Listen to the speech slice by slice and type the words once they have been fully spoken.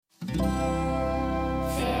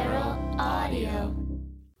audio.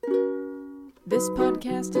 This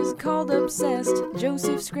podcast is called Obsessed.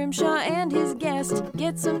 Joseph Scrimshaw and his guest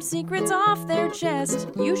get some secrets off their chest.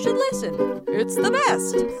 You should listen. It's the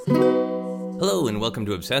best. Hello and welcome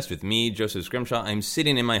to Obsessed with me, Joseph Scrimshaw. I'm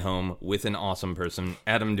sitting in my home with an awesome person,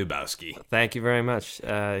 Adam Dubowsky. Thank you very much.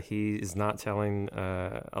 He is not telling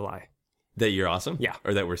a lie. That you're awesome? Yeah.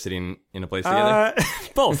 Or that we're sitting in a place together?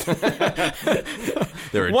 Both.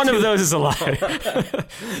 One of those is a lie.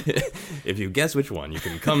 If you guess which one, you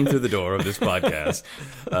can come through the door of this podcast.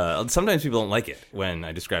 Sometimes people don't like it when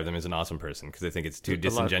I describe them as an awesome person because they think it's too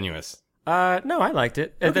disingenuous. No, I liked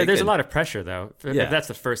it. Okay, There's good. a lot of pressure, though. Yeah. If that's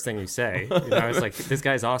the first thing you say. It's like, this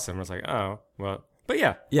guy's awesome. I was like, oh, well. But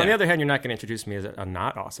yeah. Yeah. On the other hand, you're not going to introduce me as a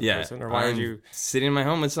not awesome person. Or why would you? Sitting in my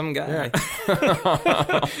home with some guy.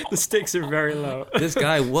 The stakes are very low. This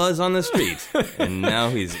guy was on the street, and now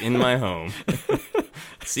he's in my home.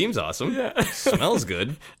 Seems awesome. Yeah. Smells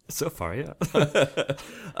good. So far, yeah.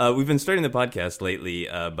 We've been starting the podcast lately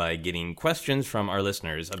by getting questions from our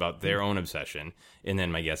listeners about their own obsession, and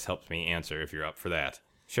then my guest helps me answer if you're up for that.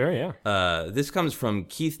 Sure, yeah. This comes from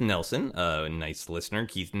Keith Nelson, a nice listener,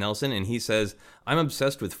 Keith Nelson, and he says, I'm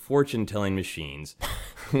obsessed with fortune-telling machines.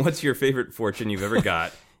 What's your favorite fortune you've ever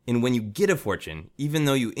got? And when you get a fortune, even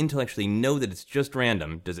though you intellectually know that it's just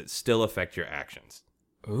random, does it still affect your actions?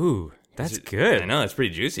 Ooh, that's good. I know, that's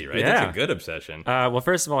pretty juicy, right? Yeah. That's a good obsession. Well,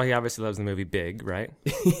 first of all, he obviously loves the movie Big, right?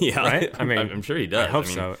 Yeah, Right? I mean, I'm sure he does. I hope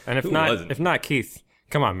so. And who doesn't? if not, Keith,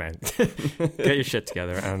 come on, man. Get your shit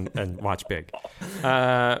together and watch Big.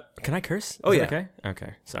 Can I curse? Oh, Is yeah. it okay?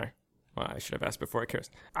 Okay, sorry. Well, I should have asked before I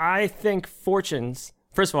cursed. I think fortunes...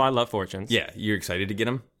 First of all, I love fortunes. Yeah, you're excited to get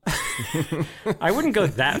him? I wouldn't go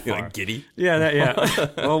that You're far. like giddy? Yeah.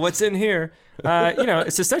 Well, what's in here?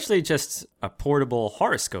 It's essentially just a portable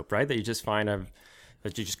horoscope, right? That you just find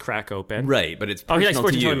that you just crack open. Right, but it's Oh, he likes personal to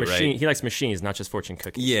fortune you, telling machine. right? He likes machines, not just fortune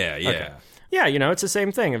cookies. Yeah. Okay. Yeah, it's the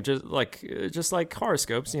same thing of just like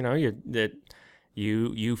horoscopes.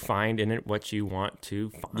 You find in it what you want to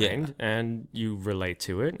find, and you relate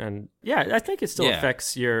to it, and I think it still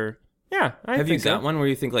affects your. Yeah, Have you got so. one where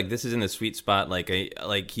you think like this is in the sweet spot? Like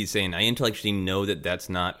he's saying, I intellectually know that that's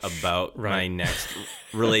not about my next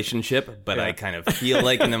relationship, but I kind of feel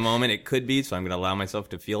like in the moment it could be, so I'm going to allow myself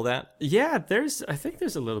to feel that. Yeah, I think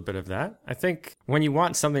there's a little bit of that. I think when you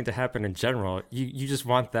want something to happen in general, you just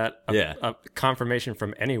want that a confirmation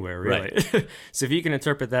from anywhere, really. Right. So if you can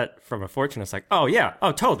interpret that from a fortune, it's like, oh yeah,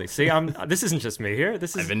 oh totally. See, this isn't just me here.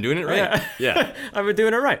 I've been doing it right. Yeah. I've been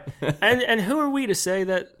doing it right. And who are we to say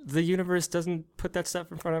that the universe doesn't put that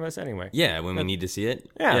stuff in front of us anyway? Yeah, when we need to see it.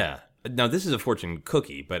 Yeah. Now, this is a fortune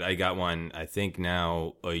cookie, but I got one, I think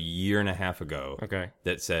now a year and a half ago. Okay.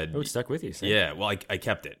 That said... Oh, it stuck with you. So. Yeah, well, I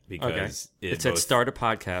kept it because... It said start a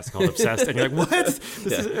podcast called Obsessed, and you're like, what?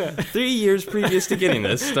 3 years previous to getting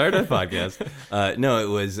this, start a podcast. No, it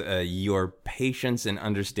was your patience and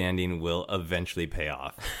understanding will eventually pay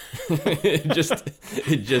off. It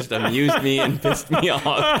just amused me and pissed me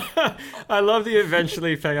off. I love the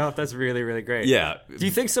eventually pay off. That's really, really great. Yeah. Do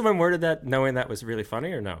you think someone worded that knowing that was really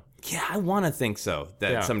funny or no? Yeah, I want to think so.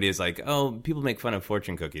 That somebody is like, oh, people make fun of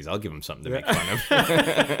fortune cookies. I'll give them something to make fun of.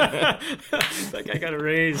 That guy got a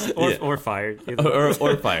raise or fired.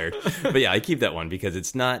 Or fired. But yeah, I keep that one because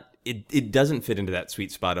it's not, it doesn't fit into that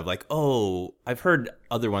sweet spot of like, oh, I've heard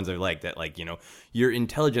other ones I like that like, your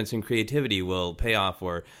intelligence and creativity will pay off,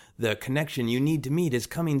 or the connection you need to meet is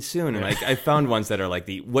coming soon. And I found ones that are like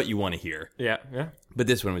what you want to hear. Yeah. But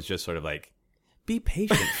this one was just sort of like, be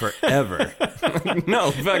patient forever. No,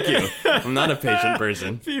 fuck you. I'm not a patient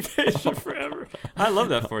person. Be patient forever. I love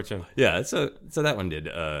that fortune. Yeah, so that one did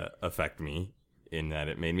affect me in that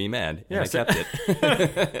it made me mad, and I kept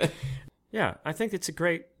it. Yeah, I think it's a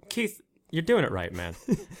great... Keith, you're doing it right, man.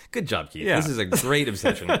 Good job, Keith. Yeah. This is a great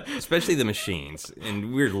obsession, especially the machines.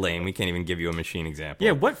 And we're lame. We can't even give you a machine example.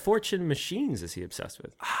 Yeah, what fortune machines is he obsessed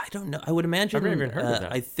with? I don't know. I would imagine... I've never even heard of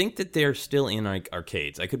that. I think that they're still in like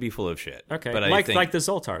arcades. I could be full of shit. Okay, but like I think, the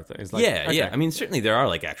Zoltar thing. Yeah. I mean, certainly there are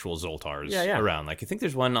like actual Zoltars around. Like I think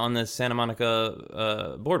there's one on the Santa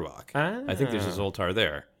Monica boardwalk. I think there's a Zoltar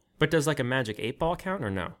there. But does like a magic 8-ball count or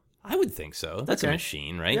no? I would think so. That's a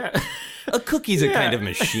machine, right? Yeah. A cookie's a kind of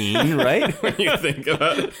machine, right? When you think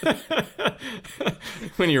about it.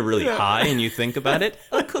 When you're really high and you think about it,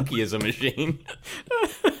 a cookie is a machine.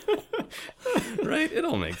 Right? It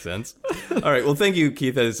all makes sense. All right. Well, thank you,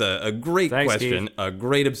 Keith. That is a great question, Keith. A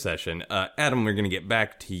great obsession. Adam, we're going to get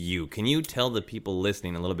back to you. Can you tell the people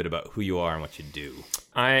listening a little bit about who you are and what you do?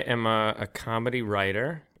 I am a comedy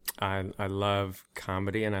writer. I love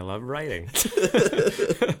comedy and I love writing.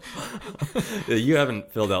 You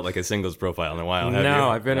haven't filled out like a singles profile in a while, have you? No,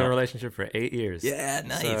 I've been in a relationship for 8 years. Yeah,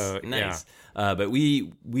 nice, So, nice. But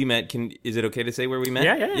we met. Is it okay to say where we met?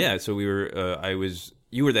 Yeah. Yeah. So we were.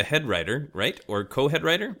 You were the head writer, right, or co-head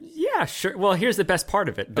writer? Yeah, sure. Well, here's the best part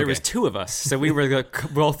of it. There was 2 of us, so we were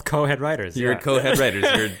both co-head writers. You're co-head writers.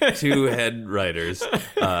 You're 2 head writers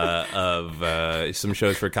of some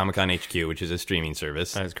shows for Comic-Con HQ, which is a streaming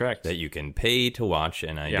service. That is correct. That you can pay to watch,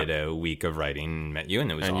 and I did a week of writing and met you,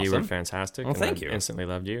 and it was awesome. And you were fantastic. Well, thank you. Instantly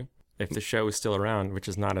loved you. If the show is still around, which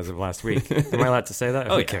is not as of last week, am I allowed to say that?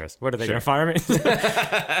 Who cares? What, are they going to fire me?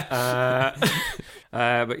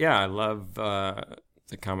 But yeah, I love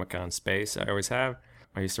the Comic-Con space. I always have.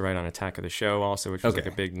 I used to write on Attack of the Show also, which was like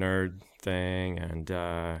a big nerd thing, and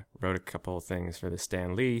wrote a couple of things for the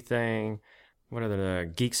Stan Lee thing. What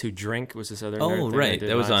other Geeks Who Drink was this other nerd thing? Oh, right.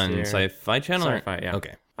 That was on Sci-Fi Channel? Sci-Fi, yeah.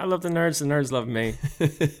 Okay. I love the nerds love me.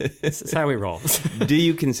 This is how we roll. Do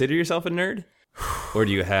you consider yourself a nerd? Or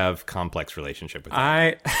do you have complex relationship with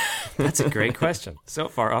them? That's a great question. So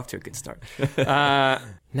far off to a good start.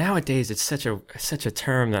 Nowadays, it's such a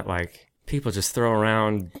term that like people just throw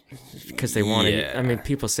around because they want to. I mean,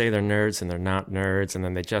 people say they're nerds and they're not nerds, and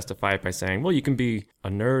then they justify it by saying, "Well, you can be a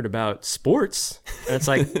nerd about sports." And it's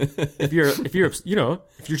like if you're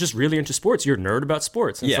just really into sports, you're a nerd about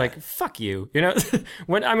sports. And it's like, fuck you,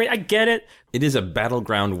 I get it. It is a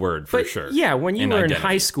battleground word for sure. Yeah, when you were in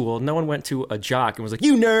high school, no one went to a jock and was like,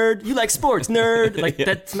 "You nerd, you like sports, nerd." Like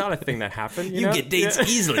that's not a thing that happened. You get dates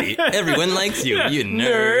easily. Everyone likes you. You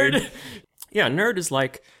nerd. Yeah, nerd is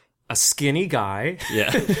like a skinny guy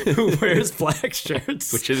who wears black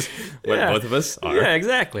shirts. Which is what both of us are. Yeah,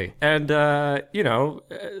 exactly. And,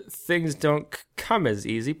 things don't come as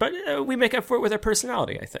easy, but we make up for it with our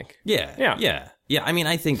personality, I think. Yeah, I mean,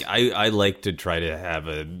 I think I like to try to have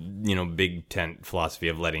a, big tent philosophy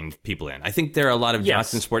of letting people in. I think there are a lot of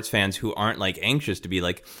Johnson sports fans who aren't, like, anxious to be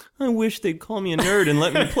like, I wish they'd call me a nerd and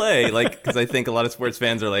let me play. Like, because I think a lot of sports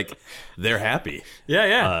fans are like, they're happy.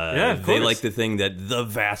 Yeah, they like the thing that the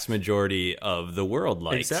vast majority of the world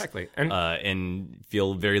likes. Exactly. And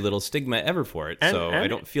feel very little stigma ever for it. So I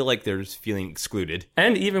don't feel like there's feeling excluded.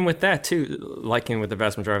 And even with that, too, liking what the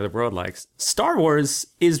vast majority of the world likes, Star Wars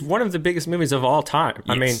is one of the biggest movies of all time.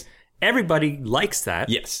 Yes. I mean, everybody likes that.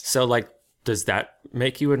 Yes. So, like, does that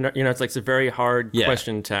make you a nerd? It's like it's a very hard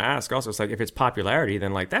question to ask. Also, it's like if it's popularity,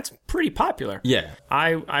 then like that's pretty popular. Yeah.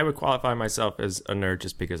 I would qualify myself as a nerd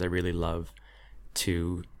just because I really love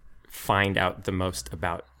to find out the most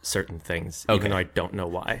about certain things, even though I don't know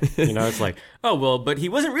why. It's like, oh, well, but he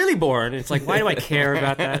wasn't really born. It's like, why do I care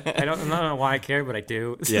about that? I don't know why I care, but I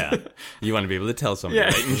do. Yeah. You want to be able to tell somebody,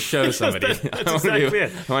 right? And show somebody. That's exactly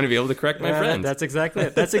it. I want to be able to correct my friends. That's exactly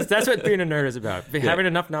it. That's what being a nerd is about. Having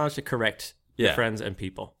enough knowledge to correct your friends and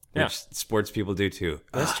people. Which sports people do too.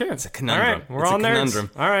 That's true. It's a conundrum. All right, we're all nerds.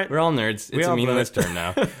 All right. We're all nerds. It's a meaningless term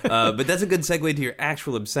now. But that's a good segue to your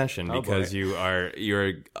actual obsession because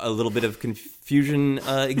you're a little bit of confusion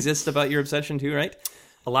exists about your obsession too, right?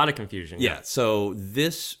 A lot of confusion. Yeah. So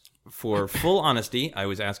this, for full honesty, I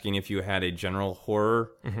was asking if you had a general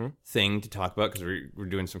horror thing to talk about because we're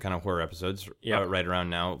doing some kind of horror episodes right around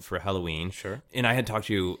now for Halloween. Sure. And I had talked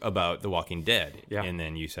to you about The Walking Dead. Yeah. And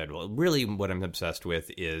then you said, well, really what I'm obsessed with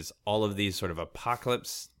is all of these sort of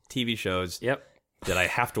apocalypse TV shows that I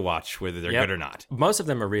have to watch whether they're good or not. Most of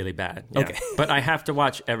them are really bad. Yeah. Okay. But I have to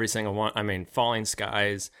watch every single one. I mean, Falling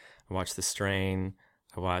Skies, I watch The Strain,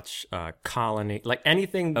 I watch Colony, like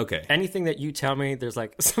anything that you tell me there's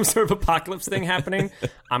like some sort of apocalypse thing happening,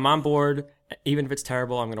 I'm on board. Even if it's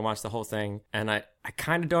terrible, I'm going to watch the whole thing. And I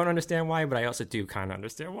kind of don't understand why, but I also do kind of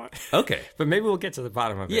understand why. Okay. But maybe we'll get to the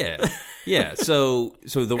bottom of it. Yeah. So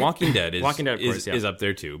The Walking Dead is is up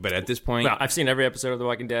there too. But at this point... Well, I've seen every episode of The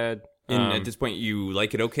Walking Dead. And at this point, you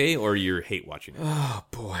like it okay or you hate watching it? Oh,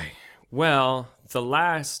 boy. Well, the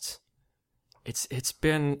last... It's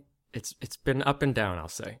been up and down, I'll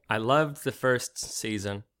say. I loved the first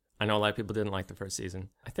season. I know a lot of people didn't like the first season.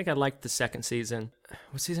 I think I liked the second season.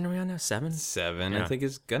 What season are we on now? 7? 7, I think,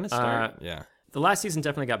 is going to start. The last season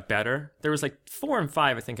definitely got better. There was like 4 and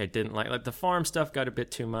 5 I think I didn't like. Like the farm stuff got a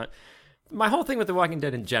bit too much. My whole thing with The Walking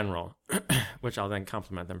Dead in general, which I'll then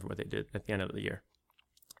compliment them for what they did at the end of the year,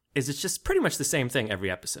 is it's just pretty much the same thing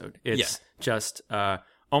every episode. It's just, oh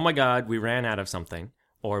my God, we ran out of something,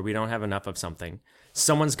 or we don't have enough of something.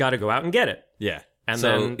 Someone's got to go out and get it. Yeah. And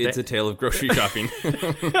so then it's a tale of grocery shopping.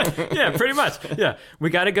 Yeah, pretty much. Yeah. We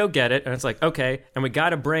got to go get it. And it's like, okay. And we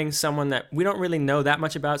got to bring someone that we don't really know that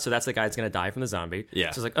much about. So that's the guy that's going to die from the zombie.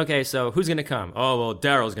 Yeah. So it's like, okay, so who's going to come? Oh, well,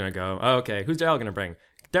 Daryl's going to go. Oh, okay. Who's Daryl going to bring?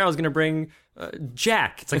 Daryl's going to bring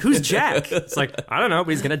Jack. It's like, who's Jack? It's like, I don't know,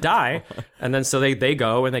 but he's going to die. And then so they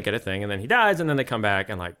go and they get a thing, and then he dies, and then they come back,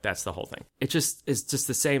 and like that's the whole thing. It just is just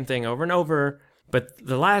the same thing over and over. But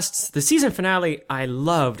the season finale, I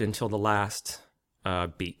loved until the last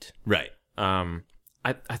beat. Right.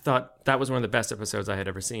 I thought that was one of the best episodes I had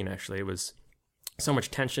ever seen. Actually, it was so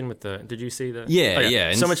much tension with the. Did you see the? Yeah,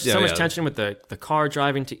 yeah. So much tension with the car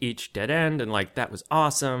driving to each dead end, and like that was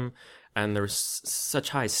awesome. And there was such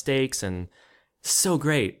high stakes and so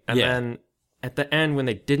great. And then at the end, when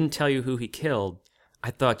they didn't tell you who he killed,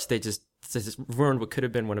 I thought they just ruined what could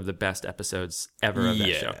have been one of the best episodes ever of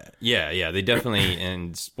that show. Yeah. They definitely,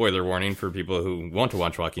 and spoiler warning for people who want to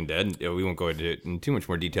watch Walking Dead, we won't go into it in too much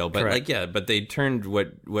more detail, but Correct. but they turned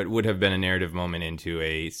what would have been a narrative moment into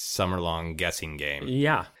a summer-long guessing game.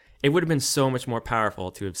 Yeah. It would have been so much more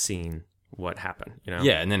powerful to have seen what happened, you know?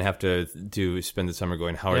 Yeah, and then have to spend the summer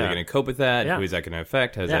going, how are they going to cope with that? Yeah. Who is that going to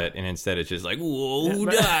affect? How's that? And instead it's just like, whoa, who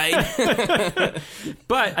died?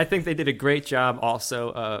 But I think they did a great job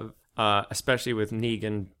also of, especially with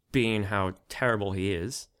Negan being how terrible he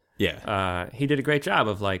is. Yeah. He did a great job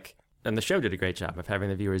of like, and the show did a great job of having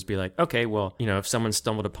the viewers be like, okay, well, you know, if someone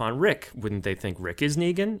stumbled upon Rick, wouldn't they think Rick is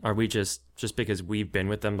Negan? Are we just because we've been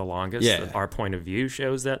with them the longest? Yeah. Our point of view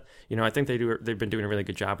shows that, you know, I think they've been doing a really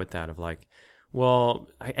good job with that of like, well,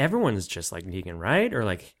 everyone's just like Negan, right? Or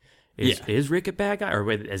like, is Rick a bad guy? Or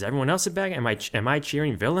is everyone else a bad guy? Am I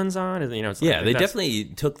cheering villains on? You know, it's like, they definitely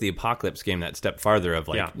took the apocalypse game that step farther of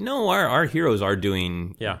like, no, our heroes are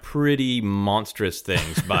doing pretty monstrous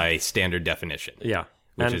things by standard definition. Yeah.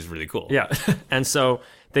 Which is really cool. Yeah. And so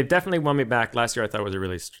they've definitely won me back. Last year I thought was a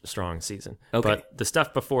really strong season. Okay. But the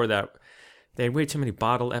stuff before that, they had way too many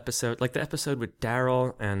bottle episodes. Like the episode with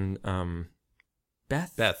Daryl and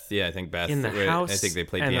Beth. Yeah, I think Beth. In the house. I think they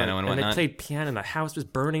played piano and whatnot. And they played piano and the house was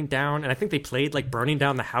burning down. And I think they played like burning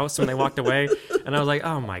down the house when they walked away. And I was like,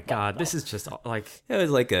 oh my God, this is just like... It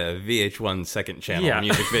was like a VH1 second channel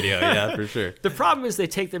music video. Yeah, for sure. The problem is they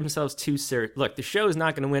take themselves too serious. Look, the show is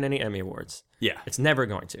not going to win any Emmy Awards. Yeah. It's never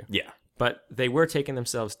going to. Yeah. But they were taking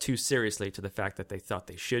themselves too seriously to the fact that they thought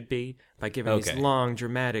they should be by giving these long,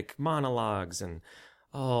 dramatic monologues and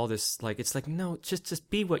all this. Like, it's like, no,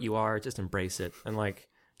 just be what you are. Just embrace it. And like,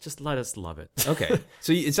 just let us love it. Okay.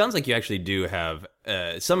 So it sounds like you actually do have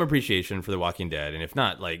some appreciation for The Walking Dead, and if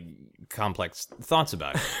not, like, complex thoughts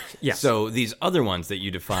about it. Yes. So these other ones that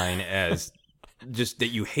you define as just that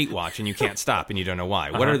you hate watch and you can't stop and you don't know why.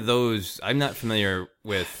 What are those? I'm not familiar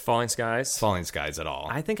with Falling Skies at all.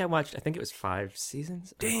 I think it was 5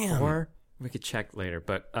 seasons. Damn. Or we could check later.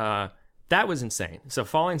 But that was insane. So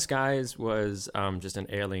Falling Skies was just an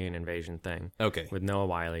alien invasion thing. Okay. With Noah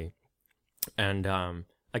Wyle. And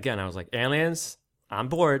again, I was like, aliens, I'm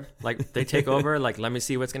bored. Like, they take over. Like, let me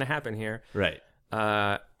see what's going to happen here. Right.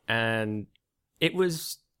 And it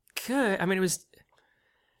was good. I mean,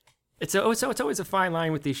 it's always a fine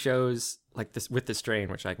line with these shows like this, with The Strain,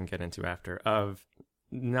 which I can get into after, of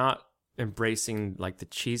not embracing like the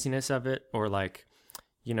cheesiness of it, or like,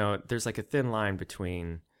 you know, there's like a thin line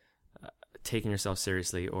between taking yourself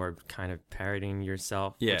seriously or kind of parodying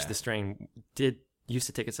yourself, which The Strain used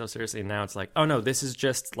to take itself seriously, and now it's like, oh no, this is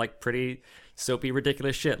just like pretty soapy,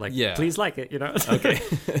 ridiculous shit. Like, please like it, you know? Okay.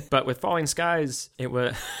 But with Falling Skies, it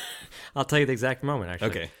was... I'll tell you the exact moment, actually.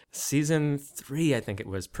 Okay. Season 3, I think it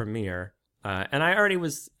was, premiere. And I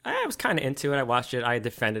was kind of into it. I watched it. I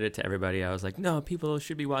defended it to everybody. I was like, no, people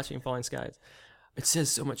should be watching Falling Skies. It says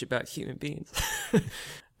so much about human beings.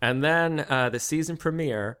 And then the season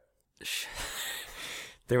premiere,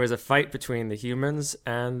 there was a fight between the humans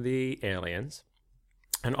and the aliens.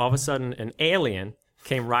 And all of a sudden, an alien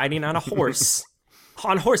came riding on a horse,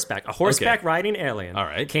 on horseback. A horseback riding alien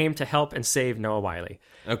came to help and save Noah Wyle.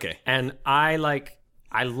 Okay. And I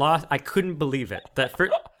couldn't believe it.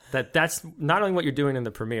 That's not only what you're doing in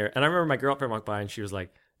the premiere. And I remember my girlfriend walked by and she was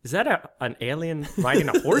like, is that an alien riding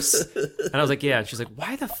a horse? And I was like, yeah. And she's like,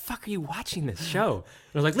 why the fuck are you watching this show?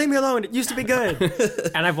 And I was like, leave me alone. It used to be good.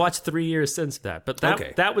 And I've watched 3 years since that. But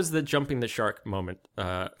that was the jumping the shark moment.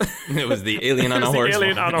 It was the alien on a horse. The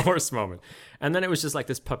alien on a horse moment. And then it was just like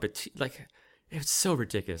this puppet, like, it's so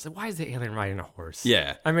ridiculous. Like, why is the alien riding a horse?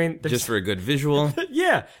 Yeah. I mean... Just for a good visual?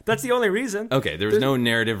 Yeah. That's the only reason. Okay. There's no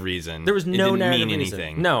narrative reason. There was no narrative mean reason.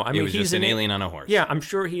 Anything. No. I mean, it was just an alien on a horse. Yeah. I'm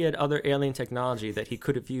sure he had other alien technology that he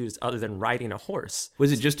could have used other than riding a horse.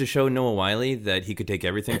 Was it just to show Noah Wyle that he could take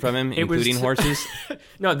everything from him, including horses?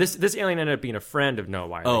 No. This alien ended up being a friend of Noah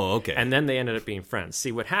Wyle. Oh, okay. And then they ended up being friends.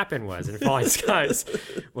 See, what happened was, in Falling Skies,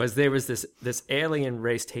 was there was this alien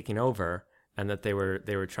race taking over, and that they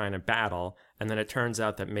were trying to battle, and then it turns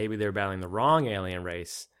out that maybe they were battling the wrong alien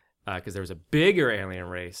race, because there was a bigger alien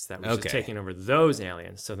race that was just taking over those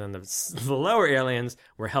aliens. So then the lower aliens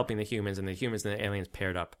were helping the humans, and the aliens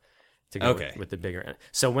paired up to go with the bigger.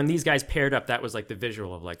 So when these guys paired up, that was like the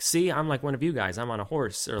visual of like, see, I'm like one of you guys. I'm on a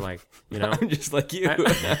horse, or like, you know, I'm just like you.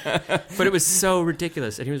 But it was so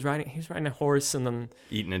ridiculous. And he was riding a horse, and then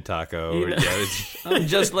eating a taco. I'm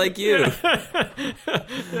just like you.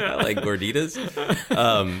 I like gorditas.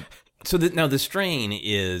 So now the strain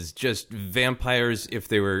is just vampires if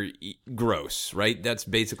they were gross, right? That's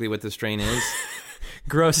basically what the strain is.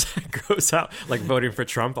 Gross out, like voting for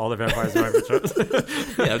Trump. All the vampires voting for Trump.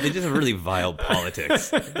 Yeah, they just have really vile politics.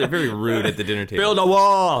 They're very rude at the dinner table. Build a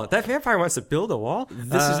wall. That vampire wants to build a wall.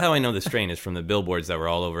 This is how I know the strain is from the billboards that were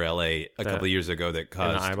all over LA a couple of years ago that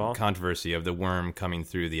caused controversy of the worm coming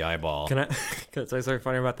through the eyeball. Can I tell you something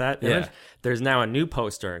funny about that? Yeah. There's now a new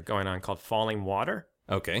poster going on called Falling Water.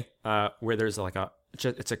 Okay. Where there's like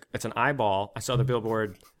it's an eyeball. I saw the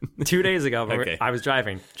billboard 2 days ago. But I was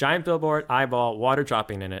driving. Giant billboard, eyeball, water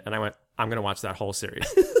dropping in it, and I went, I'm gonna watch that whole series.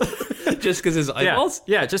 Just because his eyeballs?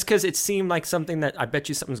 Yeah, just because it seemed like something that I bet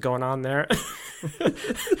you something's going on there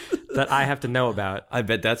that I have to know about. I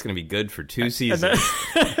bet that's gonna be good for 2 seasons.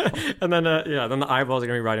 And then the eyeballs are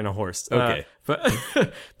gonna be riding a horse. Okay.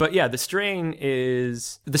 But yeah, the strain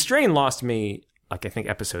lost me. Like I think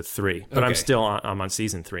episode 3, but I'm on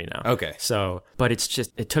season 3 now. Okay. So, but it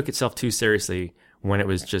took itself too seriously when it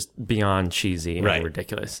was just beyond cheesy and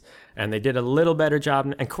ridiculous. And they did a little better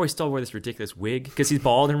job. And Corey Stoll wore this ridiculous wig because he's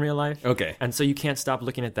bald in real life. Okay. And so you can't stop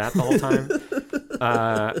looking at that the whole time.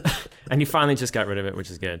 And he finally just got rid of it,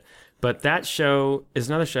 which is good. But that show is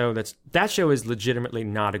another show that show is legitimately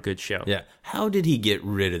not a good show. Yeah. How did he get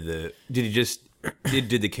rid of did he just... Did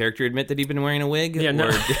the character admit that he'd been wearing a wig? Yeah, no.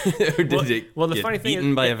 Or did it the get funny thing eaten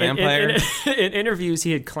is, by a vampire? In interviews,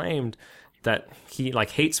 he had claimed that he like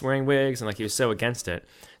hates wearing wigs and like he was so against it.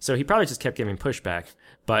 So he probably just kept giving pushback.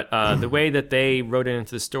 But the way that they wrote it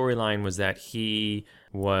into the storyline was that he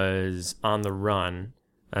was on the run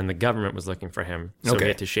and the government was looking for him. So he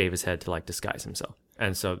had to shave his head to like disguise himself.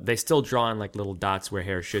 And so they still draw in like little dots where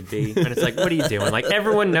hair should be. And it's like, what are you doing? Like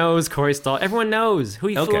everyone knows Corey Stoll. Everyone knows. Who are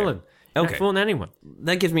you fooling? Not fooling anyone.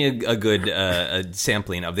 That gives me a good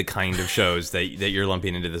sampling of the kind of shows that you're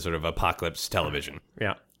lumping into the sort of apocalypse television.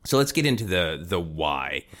 Yeah. So let's get into the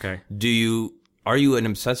why. Okay. Are you an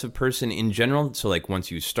obsessive person in general? So like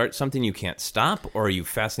once you start something, you can't stop? Or are you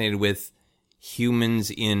fascinated with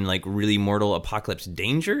humans in like really mortal apocalypse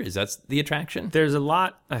danger? Is that the attraction? There's a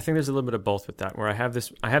lot. I think there's a little bit of both with that, where I have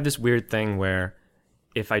this weird thing where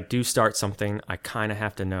if I do start something, I kind of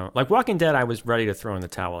have to know. Like Walking Dead, I was ready to throw in the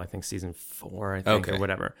towel. I think season 4, or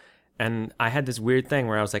whatever. And I had this weird thing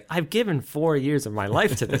where I was like, I've given 4 years of my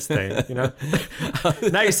life to this thing, you know?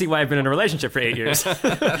 Now you see why I've been in a relationship for 8 years. But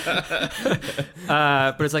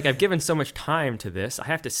it's like, I've given so much time to this. I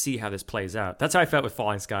have to see how this plays out. That's how I felt with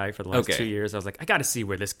Falling Sky for the last 2 years. I was like, I got to see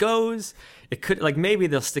where this goes. It could, like, maybe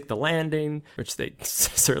they'll stick the landing, which they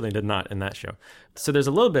certainly did not in that show. So there's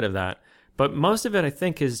a little bit of that. But most of it, I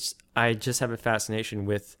think, is I just have a fascination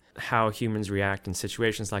with how humans react in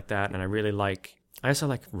situations like that. And I also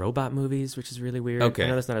like robot movies, which is really weird. Okay. I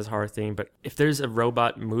know that's not as horror theme, but if there's a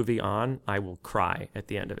robot movie on, I will cry at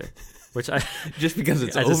the end of it. Which I just because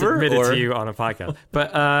it's I over, just admitted to you on a podcast,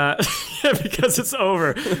 but because it's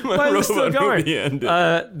over. Why is it still going?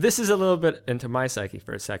 This is a little bit into my psyche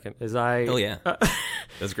for a second.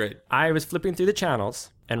 That's great. I was flipping through the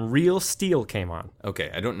channels and Real Steel came on.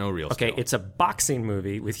 Okay, I don't know Real Steel. Okay, it's a boxing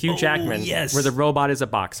movie with Hugh Jackman, where the robot is a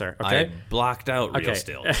boxer. Okay, I blocked out Real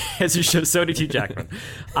Steel. As you should. So did Hugh Jackman.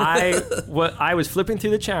 I was flipping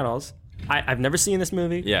through the channels. I've never seen this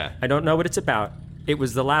movie. Yeah, I don't know what it's about. It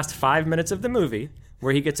was the last 5 minutes of the movie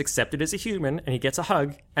where he gets accepted as a human and he gets a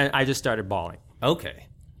hug, and I just started bawling. Okay.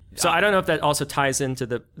 So I don't know if that also ties into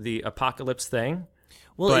the apocalypse thing.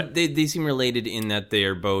 Well, they seem related in that they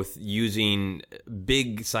are both using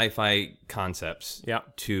big sci-fi concepts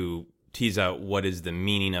to tease out what is the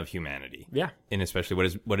meaning of humanity. Yeah. And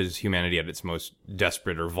especially what is humanity at its most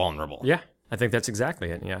desperate or vulnerable. Yeah. I think that's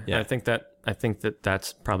exactly it. Yeah. I think that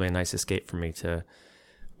that's probably a nice escape for me to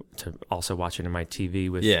also watch it in my TV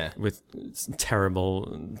with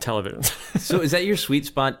terrible television. So is that your sweet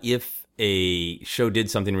spot if a show did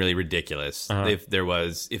something really ridiculous?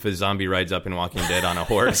 If a zombie rides up in Walking Dead on a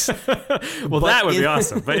horse? Well, that would be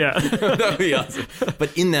awesome. But yeah. That would be awesome.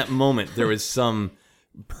 But in that moment, there was some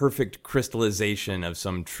perfect crystallization of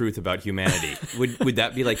some truth about humanity. Would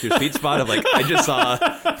that be like your sweet spot of like, I just saw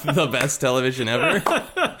the best television ever?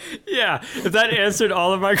 Yeah, if that answered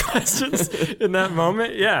all of my questions in that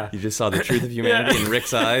moment, yeah. You just saw the truth of humanity in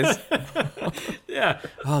Rick's eyes? Yeah.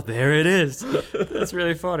 Oh, there it is. That's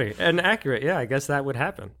really funny and accurate. Yeah, I guess that would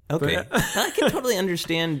happen. Okay. I can totally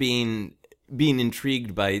understand being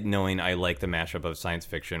intrigued by knowing I like the mashup of science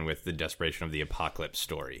fiction with the desperation of the apocalypse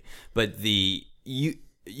story. But you're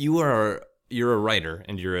a writer,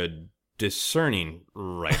 and you're a discerning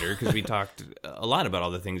writer, because we talked a lot about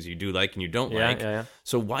all the things you do like and you don't like. Yeah.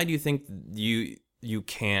 So why do you think you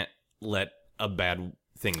can't let a bad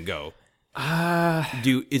thing go?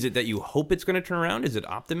 Is it that you hope it's going to turn around? Is it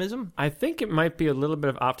optimism? I think it might be a little bit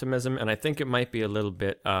of optimism, and I think it might be a little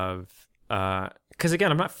bit of because again,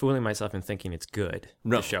 I'm not fooling myself in thinking it's good.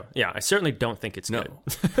 No. The show, yeah, I certainly don't think it's good.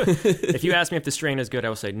 If you ask me if The Strain is good, I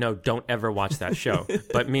will say no. Don't ever watch that show.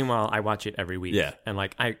 But meanwhile, I watch it every week. Yeah, and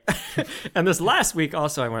like and this last week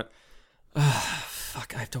also, I went,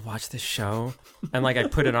 fuck, I have to watch this show, and like I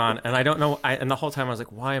put it on, and I don't know, and the whole time I was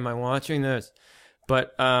like, why am I watching this?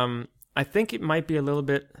 But I think it might be a little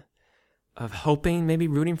bit of hoping, maybe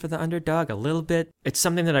rooting for the underdog a little bit. It's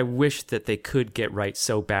something that I wish that they could get right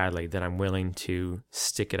so badly that I'm willing to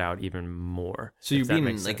stick it out even more. So you're being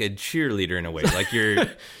like a cheerleader in a way. Like you're,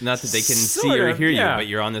 not that they can see or hear you, but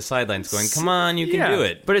you're on the sidelines going, come on, you can do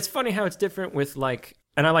it. But it's funny how it's different with like,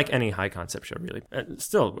 and I like any high concept show really,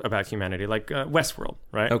 still about humanity, like Westworld,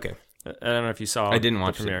 right? Okay. I don't know if you saw I didn't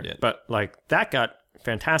watch the premiere it yet. But like that got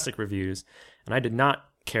fantastic reviews, and I did not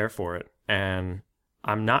care for it, and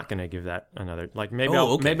I'm not going to give that another, like maybe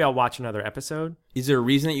I'll watch another episode. Is there a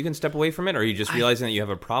reason that you can step away from it, or are you just realizing that you have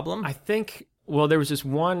a problem? I think, well, there was just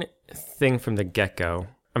one thing from the get-go.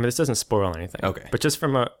 I mean, this doesn't spoil anything. Okay. But just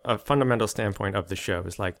from a fundamental standpoint of the show,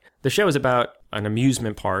 is like, the show is about an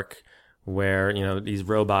amusement park where, you know, these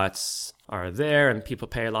robots are there and people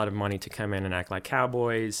pay a lot of money to come in and act like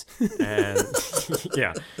cowboys and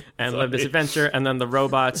live this adventure. And then the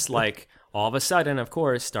robots, like, all of a sudden, of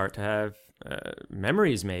course, start to have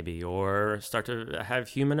memories maybe, or start to have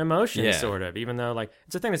human emotions, sort of, even though like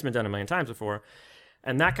it's a thing that's been done a million times before.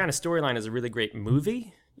 And that kind of storyline is a really great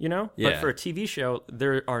movie, you know? Yeah. But for a TV show,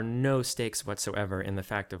 there are no stakes whatsoever in the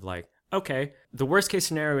fact of like, okay, the worst case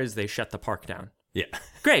scenario is they shut the park down. Yeah.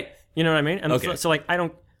 Great. You know what I mean? And so like, I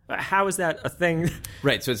don't, how is that a thing?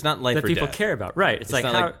 Right. So it's not life that or people death. care about. Right. It's like,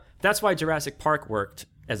 how, that's why Jurassic Park worked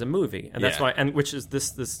as a movie, and that's why, and which is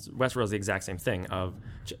this Westworld is the exact same thing. Of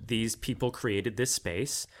these people created this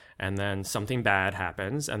space, and then something bad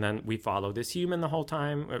happens, and then we follow this human the whole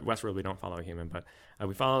time. At Westworld, we don't follow a human, but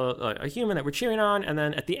we follow a human that we're cheering on, and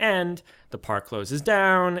then at the end, the park closes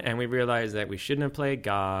down, and we realize that we shouldn't have played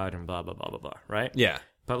God, and blah blah blah blah blah. Right? Yeah.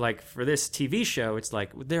 But like for this TV show, it's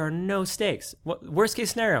like there are no stakes. Worst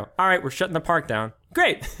case scenario, all right, we're shutting the park down.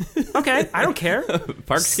 Great. Okay, I don't care.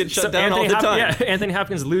 Parks get shut down all the time. Yeah, Anthony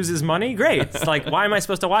Hopkins loses money. Great. It's like, why am I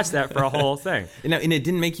supposed to watch that for a whole thing? And it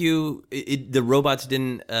didn't make you. The robots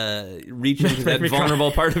didn't reach into that vulnerable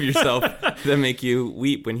part of yourself that make you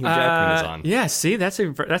weep when Hugh Jackman is on. Yeah. See, that's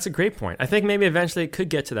a great point. I think maybe eventually it could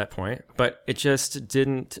get to that point, but it just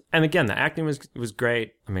didn't. And again, the acting was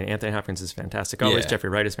great. I mean, Anthony Hopkins is fantastic always. Jeffrey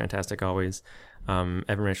Wright is fantastic always. Evan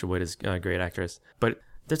Rachel Wood is a great actress, but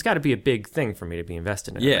there's got to be a big thing for me to be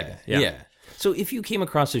invested in. Yeah. So if you came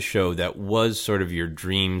across a show that was sort of your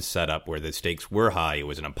dream setup where the stakes were high, it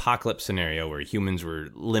was an apocalypse scenario where humans were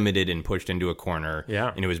limited and pushed into a corner,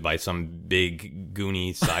 and it was by some big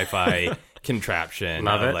goony sci-fi contraption,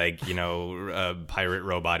 like, you know, pirate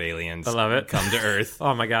robot aliens come to Earth.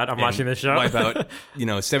 Oh my God, I'm watching this show. Wipe out,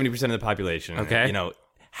 70% of the population. Okay. You know,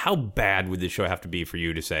 how bad would this show have to be for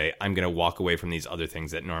you to say, I'm going to walk away from these other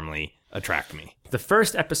things that normally attract me? The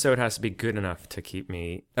first episode has to be good enough to keep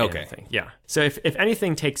me anything. Yeah. So if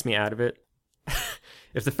anything takes me out of it,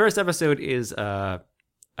 if the first episode is a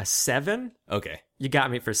 7, you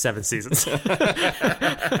got me for 7 seasons.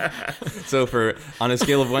 So on a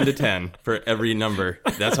scale of 1 to 10, for every number,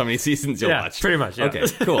 that's how many seasons you'll watch. Pretty much. Yeah. Okay,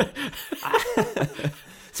 cool.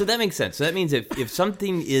 So that makes sense. So that means if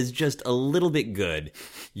something is just a little bit good,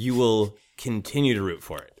 you will continue to root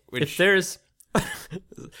for it. If there's...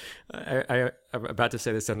 I'm about to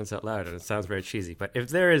say this sentence out loud, and it sounds very cheesy, but if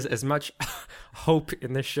there is as much hope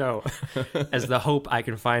in this show as the hope I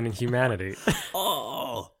can find in humanity,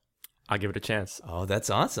 I'll give it a chance. Oh, that's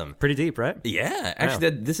awesome. Pretty deep, right? Yeah.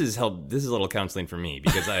 Actually, this is a little counseling for me,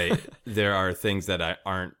 because there are things that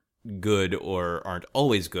aren't good or aren't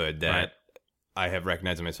always good that I have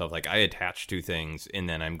recognized in myself. Like, I attach to things, and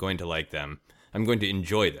then I'm going to like them. I'm going to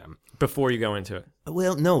enjoy them. Before you go into it?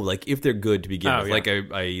 Well, no, like if they're good to begin with. Yeah. Like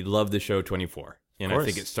I love the show 24. And I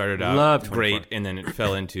think it started out great, and then it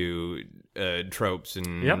fell into tropes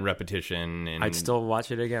and repetition. And I'd still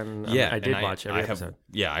watch it again. Yeah, I did watch every episode.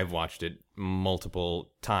 Yeah, I've watched it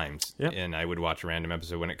multiple times, and I would watch a random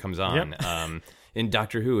episode when it comes on. Yep. And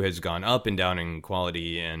Doctor Who has gone up and down in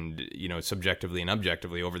quality and, subjectively and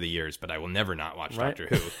objectively over the years, but I will never not watch Doctor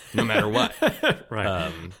Who, no matter what.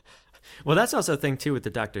 Right. Well, that's also a thing, too, with the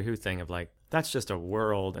Doctor Who thing of, like, that's just a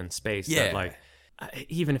world and space that, like,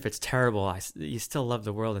 even if it's terrible, you still love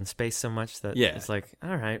the world and space so much that it's like,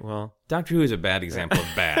 all right, well. Doctor Who is a bad example of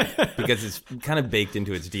bad because it's kind of baked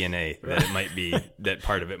into its DNA that it might be, that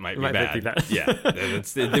part of it might be bad.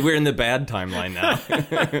 Yeah, we're in the bad timeline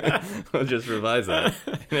now. We'll just revise that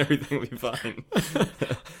and everything will be fine.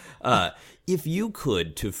 If you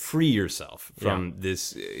could, to free yourself from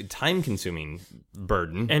this time-consuming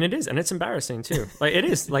burden. And it is, and it's embarrassing, too. Like, it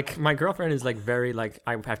is. Like, my girlfriend is, like, very, like,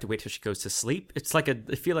 I have to wait till she goes to sleep. It's like, I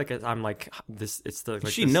feel like I'm, like, this, it's the, like,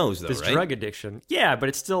 she knows, though, this right? drug addiction. Yeah, but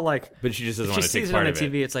it's still, like. But she just doesn't want to take part of it. She sees it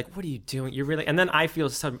on the TV, it's like, what are you doing? You're really. And then I feel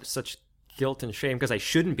such guilt and shame because I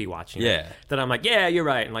shouldn't be watching it. That I'm like, yeah, you're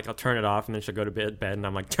right. And, like, I'll turn it off, and then she'll go to bed, and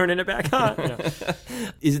I'm like, turning it back on.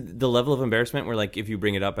 Is it the level of embarrassment where, like, if you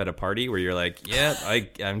bring it up at a party where you're like, yeah,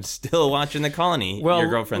 I'm still watching The Colony, your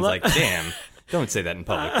girlfriend's like, damn, don't say that in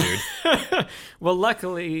public, dude. Well,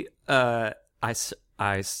 luckily, I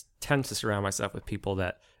tend to surround myself with people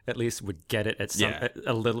that at least would get it at some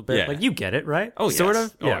a little bit. Like, you get it, right? Oh, sort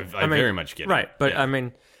of. Yeah. I very much get it. Right, but I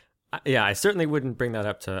mean, I certainly wouldn't bring that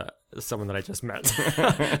up to someone that I just met.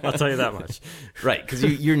 I'll tell you that much. Right, because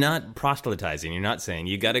you're not proselytizing. You're not saying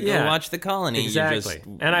you got to go watch The Colony. Exactly.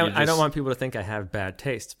 I don't want people to think I have bad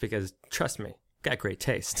taste because, trust me, got great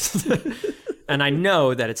taste. And I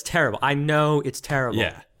know that it's terrible. I know it's terrible,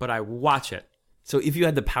 but I watch it. So if you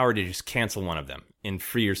had the power to just cancel one of them and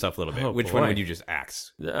free yourself a little bit, which one would you just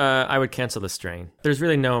axe? I would cancel The Strain. There's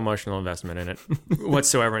really no emotional investment in it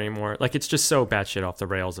whatsoever anymore. Like, it's just so batshit off the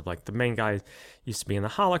rails of, like, the main guy used to be in the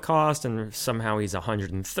Holocaust and somehow he's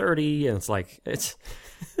 130 and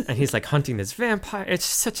and he's like hunting this vampire.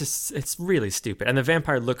 It's really stupid. And the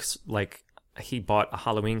vampire looks like he bought a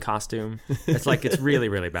Halloween costume. It's like, it's really,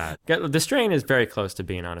 really bad. The Strain is very close to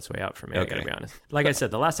being on its way out for me, I gotta be honest. Like I said,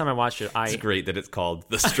 the last time I watched it, It's great that it's called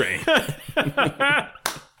The Strain.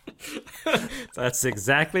 That's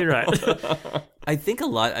exactly right. I think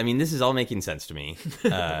this is all making sense to me.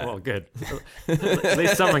 Well, good. At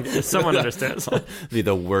least someone understands. It'll be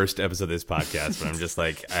the worst episode of this podcast, but I'm just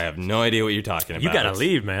like, I have no idea what you're talking about. You gotta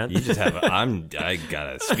leave, man. You just have I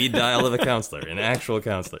got a speed dial of a counselor, an actual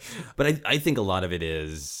counselor. But I think a lot of it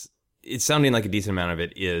is, it's sounding like a decent amount of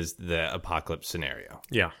it is the apocalypse scenario.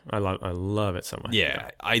 Yeah, I love it so much.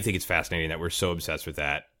 Yeah, I think it's fascinating that we're so obsessed with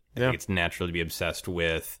that. I think it's natural to be obsessed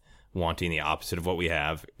with wanting the opposite of what we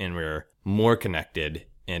have, and we're more connected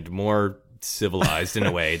and more civilized in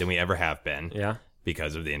a way than we ever have been. Yeah.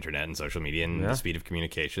 Because of the internet and social media and the speed of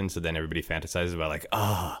communication. So then everybody fantasizes about, like,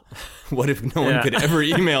 what if no one could ever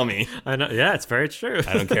email me? I know. Yeah, it's very true.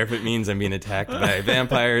 I don't care if it means I'm being attacked by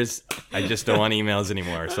vampires. I just don't want emails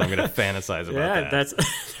anymore. So I'm going to fantasize about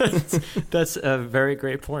that. That's a very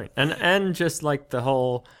great point. And just like the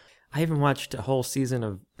whole, I even watched a whole season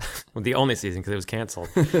of, well, the only season because it was canceled,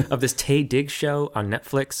 of this Taye Diggs show on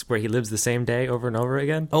Netflix where he lives the same day over and over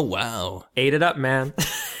again. Oh, wow. Ate it up, man.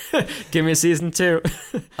 Give me a season 2.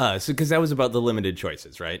 So because that was about the limited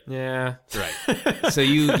choices, right? Yeah. Right. So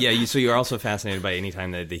you're also fascinated by any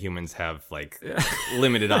time that the humans have, like,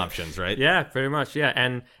 limited options, right? Yeah, pretty much. Yeah.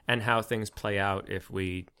 And how things play out if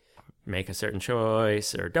we make a certain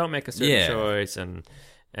choice or don't make a certain choice,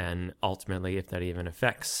 and ultimately if that even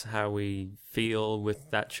affects how we feel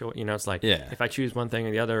with that choice. It's like, if I choose one thing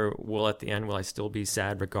or the other, at the end, will I still be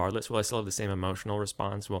sad regardless? Will I still have the same emotional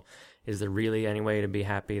response? Well, is there really any way to be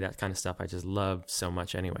happy? That kind of stuff I just love so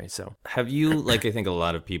much anyway. So have you, like, I think a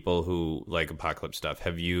lot of people who like apocalypse stuff,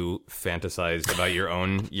 have you fantasized about your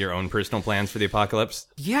own personal plans for the apocalypse?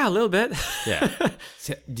 Yeah, a little bit. Yeah.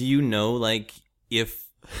 So, do you know, like, if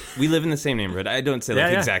we live in the same neighborhood? I don't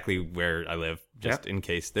say exactly where I live, just in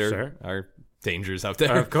case there are dangers out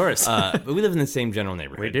there. Of course. But we live in the same general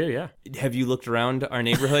neighborhood. We do, yeah. Have you looked around our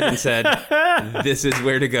neighborhood and said, this is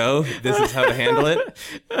where to go? This is how to handle it?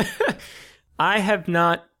 I have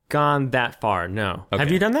not gone that far, no. Okay.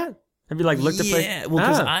 Have you done that? Have you, like, looked at places? Yeah, well,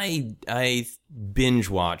 because I binge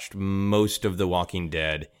watched most of The Walking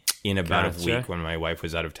Dead in about a week when my wife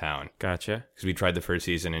was out of town. Gotcha. Because we tried the first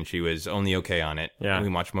season and she was only okay on it. Yeah. And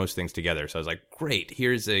we watched most things together. So I was like, great,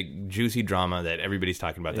 here's a juicy drama that everybody's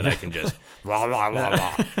talking about that I can just blah, blah, blah,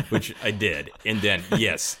 blah, which I did. And then,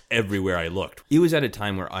 yes, everywhere I looked. It was at a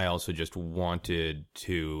time where I also just wanted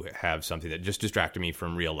to have something that just distracted me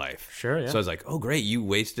from real life. Sure, yeah. So I was like, oh, great, you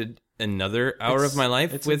wasted another hour of my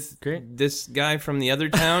life with this guy from the other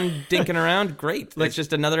town dinking around, great. It's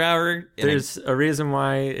just another hour. There's a reason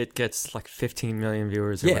why it gets like 15 million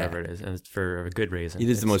viewers or whatever it is, and it's for a good reason. It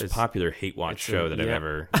is the most popular hate watch show that I've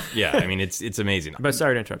ever. Yeah, I mean it's amazing. But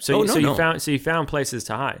sorry to interrupt. So you found places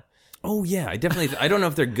to hide. Oh yeah, I definitely. I don't know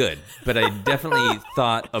if they're good, but I definitely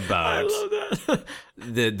thought about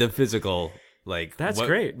the physical. Like that's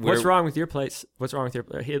great. What's wrong with your place? What's wrong with your?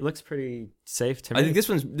 It looks pretty safe to me. I think this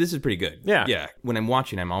is pretty good. Yeah. When I'm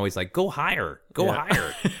watching, I'm always like, go higher.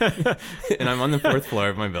 And I'm on the 4th floor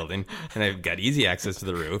of my building, and I've got easy access to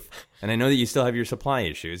the roof. And I know that you still have your supply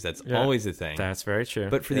issues. That's always a thing. That's very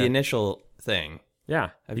true. But for the initial thing,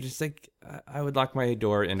 I'd be just like, I would lock my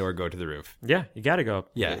door and/or go to the roof. Yeah, you got to go.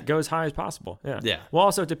 Yeah, go as high as possible. Yeah. Well,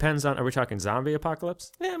 also it depends on. Are we talking zombie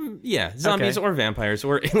apocalypse? Yeah, zombies or vampires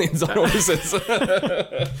or aliens on horses.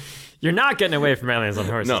 You're not getting away from aliens on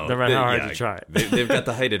horses, no matter how hard you try. They've got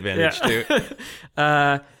the height advantage too.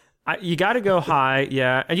 You got to go high,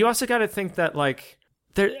 and you also got to think that like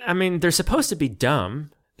they're supposed to be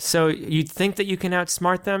dumb. So you'd think that you can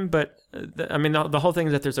outsmart them, but the whole thing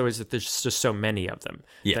is that there's just so many of them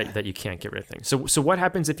that you can't get rid of things. So what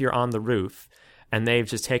happens if you're on the roof and they've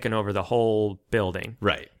just taken over the whole building?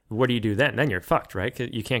 Right. What do you do then? Then you're fucked, right? 'Cause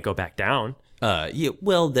you can't go back down.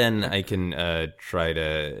 Well, then I can try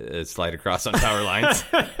to slide across on power lines.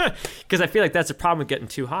 Because I feel like that's a problem with getting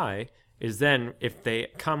too high. Is then if they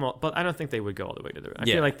come, but I don't think they would go all the way to the. I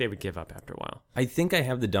feel like they would give up after a while. I think I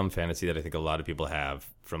have the dumb fantasy that I think a lot of people have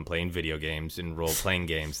from playing video games and role-playing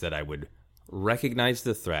games that I would recognize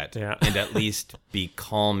the threat and at least be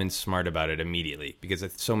calm and smart about it immediately. Because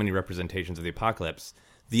with so many representations of the apocalypse,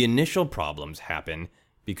 the initial problems happen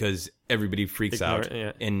because everybody freaks out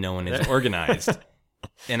and no one is organized.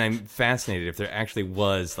 And I'm fascinated if there actually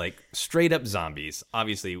was like straight up zombies.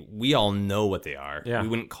 Obviously, we all know what they are. Yeah. We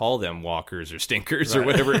wouldn't call them walkers or stinkers or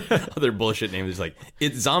whatever other bullshit name is. Like,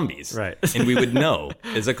 it's zombies. Right. And we would know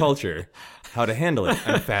as a culture how to handle it.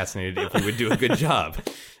 I'm fascinated if we would do a good job.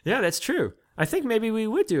 Yeah, that's true. I think maybe we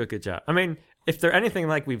would do a good job. I mean, if they're anything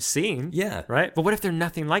like we've seen. Yeah. Right? But what if they're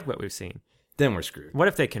nothing like what we've seen? Then we're screwed. What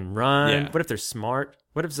if they can run? Yeah. What if they're smart?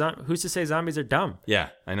 What if who's to say zombies are dumb? Yeah,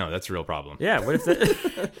 I know. That's a real problem. Yeah, what if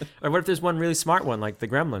or what if there's one really smart one like the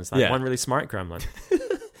gremlins? Like one really smart gremlin.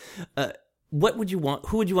 What would you want?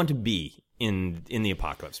 Who would you want to be in the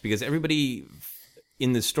apocalypse? Because everybody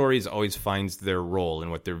in the stories always finds their role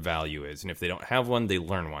and what their value is. And if they don't have one, they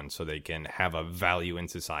learn one so they can have a value in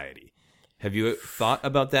society. Have you thought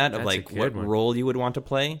about that? Of like what role you would want to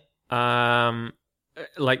play?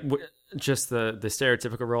 Just the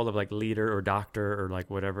stereotypical role of like leader or doctor or like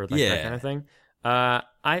whatever, like that kind of thing.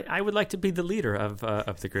 I would like to be the leader of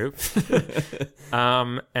the group.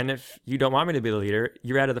 And if you don't want me to be the leader,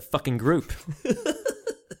 you're out of the fucking group.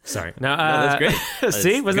 Sorry. No, that's great.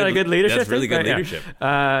 See, wasn't that a good leadership? That's really good leadership.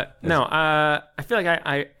 I feel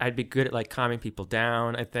like I'd be good at like calming people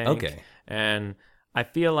down, I think. Okay. And I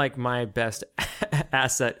feel like my best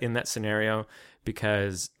asset in that scenario,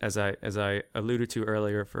 because as I alluded to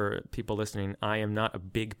earlier for people listening, I am not a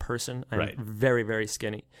big person. I'm very, very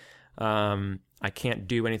skinny. I can't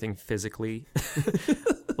do anything physically.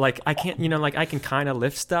 Like I can't, like I can kind of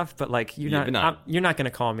lift stuff, but like you're not going to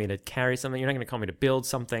call me to carry something. You're not going to call me to build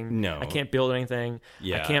something. No, I can't build anything.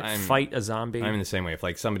 Yeah, I can't fight a zombie. I'm in the same way. If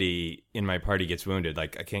like somebody in my party gets wounded,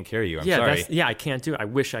 like I can't carry you. I'm sorry. I can't do it. I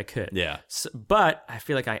wish I could. Yeah, but I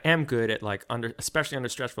feel like I am good at like especially under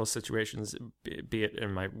stressful situations, be it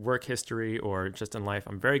in my work history or just in life.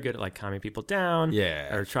 I'm very good at like calming people down.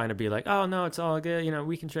 Yeah, or trying to be like, oh no, it's all good.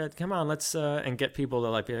 We can try. Come on, let's and get people to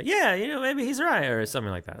like be like, yeah, maybe he's right or something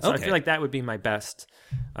like that. So I feel like that would be my best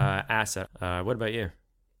asset. What about you?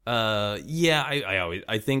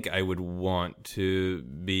 I think I would want to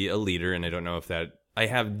be a leader, and I don't know if that. I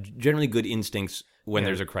have generally good instincts when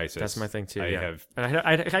there's a crisis. That's my thing too.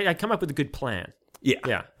 I come up with a good plan. Yeah.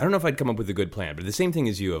 I don't know if I'd come up with a good plan, but the same thing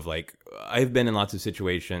as you of like, I've been in lots of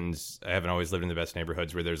situations. I haven't always lived in the best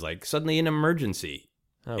neighborhoods where there's like suddenly an emergency.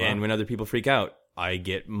 Oh, wow. And when other people freak out, I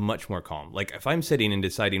get much more calm. Like if I'm sitting and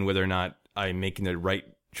deciding whether or not I'm making the right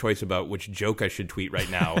choice about which joke I should tweet right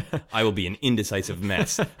now, I will be an indecisive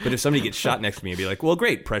mess. But if somebody gets shot next to me, I'd be like, well,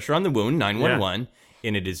 great, pressure on the wound, 911. Yeah.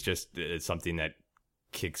 And it is just something that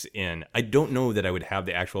kicks in. I don't know that I would have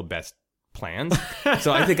the actual best plans.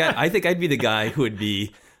 So I think I'd be the guy who would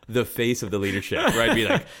be the face of the leadership, where I'd be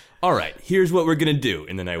like, all right, here's what we're going to do.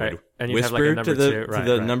 And then I would whisper to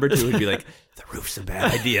the number two who'd be like, the roof's a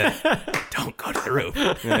bad idea. Don't go to the roof.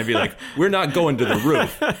 And I'd be like, we're not going to the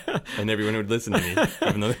roof. And everyone would listen to me,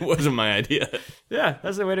 even though it wasn't my idea. Yeah,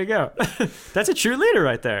 that's the way to go. That's a true leader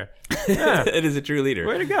right there. Yeah. It is a true leader.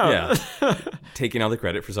 Way to go. Yeah. Taking all the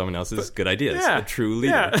credit for someone else's good ideas. Yeah. A true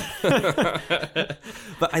leader. Yeah.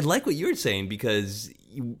 But I like what you're saying, because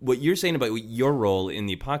what you're saying about your role in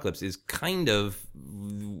the apocalypse is kind of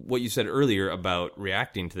what you said earlier about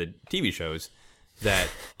reacting to the TV shows, that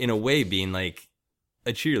in a way being like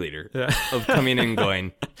a cheerleader of coming in and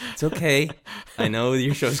going, it's okay. I know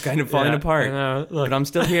your show's kind of falling apart, but I'm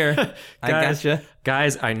still here. I gotcha.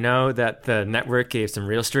 Guys, I know that the network gave some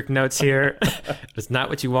real strict notes here. It's not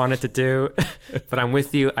what you wanted to do, but I'm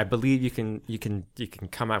with you. I believe you can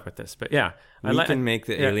come up with this. But yeah, we can make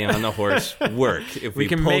the alien on the horse work if we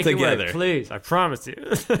can pull make together. It work, please, I promise you.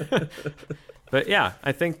 But yeah,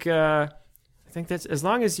 I think that's, as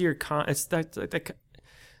long as you're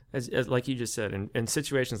as like you just said, in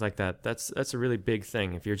situations like that, that's a really big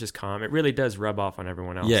thing. If you're just calm, it really does rub off on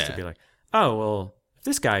everyone else to be like, oh, well, if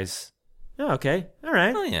this guy's, okay, all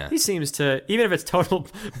right. Oh, yeah. He seems to, even if it's total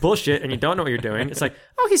bullshit and you don't know what you're doing, it's like,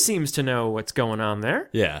 oh, he seems to know what's going on there.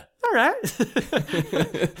 Yeah. All right.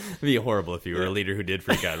 It'd be horrible if you were a leader who did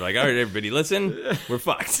freak out. Like, all right, everybody, listen, we're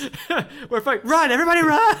fucked. We're fucked. Run, everybody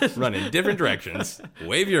run. Run in different directions.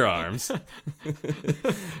 Wave your arms.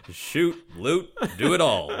 Shoot, loot, do it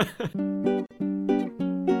all.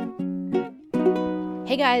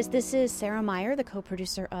 Hey guys, this is Sarah Meyer, the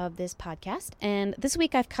co-producer of this podcast, and this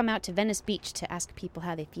week I've come out to Venice Beach to ask people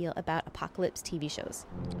how they feel about apocalypse TV shows.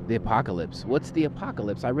 The apocalypse? What's the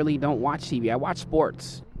apocalypse? I really don't watch TV. I watch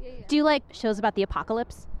sports. Do you like shows about the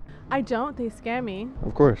apocalypse? I don't. They scare me.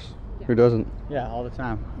 Of course. Yeah. Who doesn't? Yeah, all the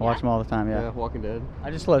time. I watch them all the time, yeah. Walking Dead. I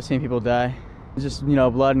just love seeing people die. It's just,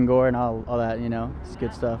 blood and gore and all that, It's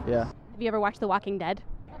good stuff, yeah. Have you ever watched The Walking Dead?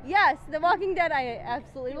 Yes, The Walking Dead I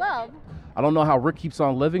absolutely love. I don't know how Rick keeps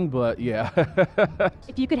on living, but yeah.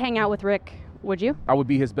 If you could hang out with Rick, would you? I would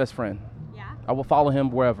be his best friend. Yeah? I will follow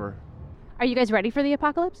him wherever. Are you guys ready for the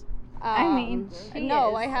apocalypse?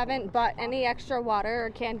 No, I haven't bought any extra water or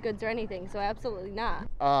canned goods or anything, so absolutely not.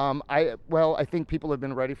 I think people have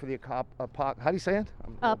been ready for the how do you say it?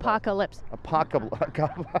 Apocalypse. Apocalypse.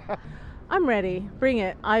 I'm ready. Bring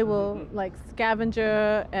it. I will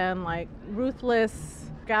scavenger and ruthless,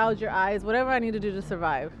 gouge your eyes, whatever I need to do to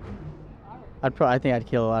survive. I think I'd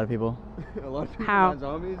kill a lot of people. A lot of people. How?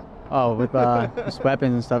 Zombies? Oh, with just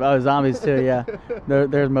weapons and stuff. Oh, zombies too, yeah.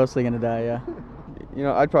 They're mostly gonna die, yeah.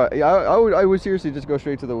 I would seriously just go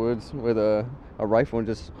straight to the woods with a rifle and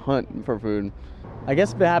just hunt for food. I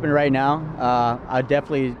guess if it happened right now, I'd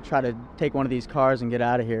definitely try to take one of these cars and get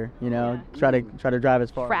out of here, try to drive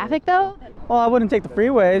as far. Traffic though? Well, I wouldn't take the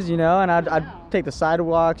freeways, and I'd take the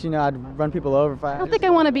sidewalks, I'd run people over if I don't think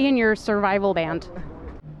I want to be in your survival band.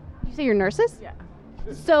 You say you're nurses? Yeah.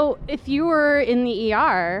 So if you were in the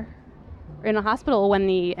ER or in a hospital when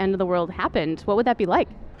the end of the world happened, what would that be like?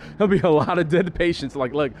 There'll be a lot of dead patients.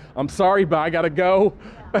 Like, look, I'm sorry, but I gotta go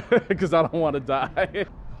because I don't want to die.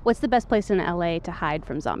 What's the best place in LA to hide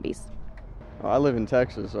from zombies? I live in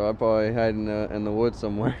Texas, so I'd probably hide in the woods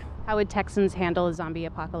somewhere. How would Texans handle a zombie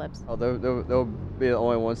apocalypse? Oh, they'll be the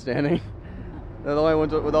only ones standing. They're the only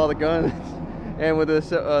ones with all the guns. And with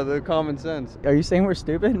the common sense. Are you saying we're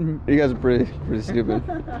stupid? You guys are pretty stupid.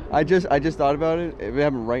 I just thought about it. If it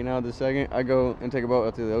happened right now this second, I'd go and take a boat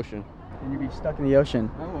out to the ocean. And you'd be stuck in the ocean.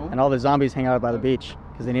 And all the zombies hang out by the beach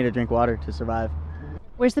because they need to drink water to survive.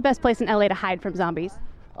 Where's the best place in LA to hide from zombies?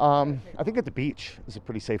 I think at the beach is a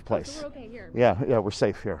pretty safe place. So we're okay here. Yeah, we're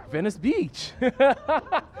safe here. Venice Beach.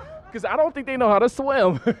 Because I don't think they know how to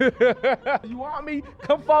swim. You want me?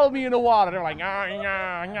 Come follow me in the water. They're like,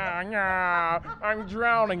 I'm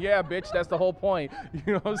drowning. Yeah, bitch, that's the whole point.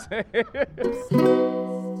 You know what I'm saying?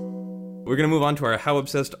 We're going to move on to our How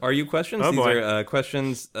Obsessed Are You questions. Oh, these boy. are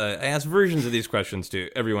questions. I ask versions of these questions to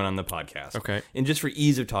everyone on the podcast. Okay. And just for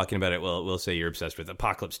ease of talking about it, we'll say you're obsessed with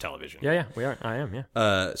apocalypse television. Yeah, we are. I am,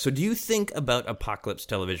 yeah. So do you think about apocalypse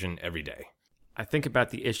television every day? I think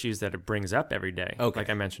about the issues that it brings up every day, okay. like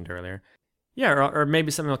I mentioned earlier. Yeah, or maybe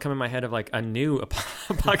something will come in my head of a new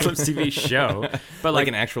apocalypse TV show, but like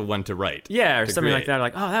an actual one to write. Yeah, or something like that.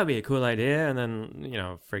 Like, oh, that would be a cool idea, and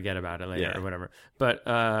then forget about it later or whatever. But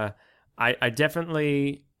I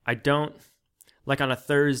definitely don't on a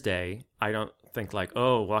Thursday. I don't think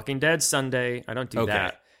oh, Walking Dead Sunday. I don't do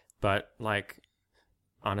that. But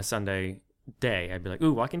on a Sunday day, I'd be like,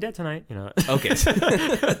 ooh, Walking Dead tonight. Okay.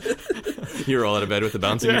 You roll out of bed with a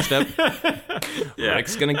bounce in your step. Yeah.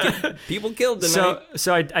 Rick's gonna get people killed tonight.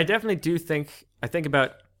 So I definitely do think. I think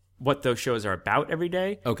about what those shows are about every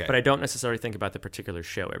day. Okay. But I don't necessarily think about the particular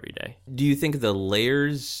show every day. Do you think the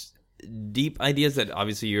layers, deep ideas that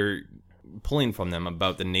obviously you're pulling from them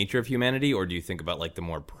about the nature of humanity, or do you think about like the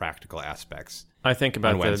more practical aspects? I think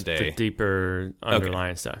about the deeper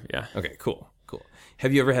underlying stuff. Yeah. Okay, cool.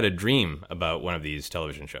 Have you ever had a dream about one of these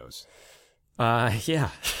television shows? Yeah.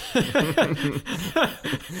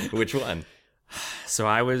 Which one? So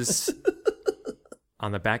I was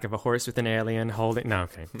on the back of a horse with an alien holding... No,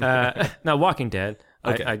 okay. No, Walking Dead.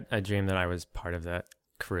 Okay. I dreamed that I was part of that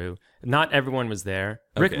crew. Not everyone was there.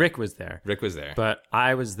 Rick was there. Rick was there. But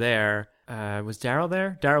I was there. Was Daryl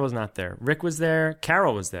there? Daryl was not there. Rick was there.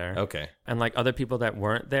 Carol was there. Okay. And like other people that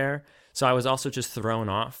weren't there. So I was also just thrown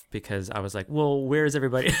off because I was like, well, where's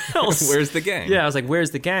everybody else? Where's the gang? Yeah, I was like,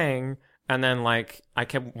 where's the gang? And then like I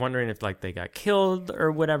kept wondering if like they got killed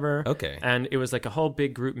or whatever. Okay. And it was like a whole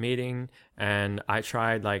big group meeting, and I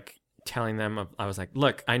tried like telling them, I was like,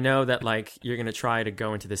 look, I know that like you're gonna try to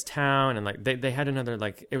go into this town, and like they had another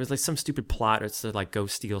like it was like some stupid plot. It's to like go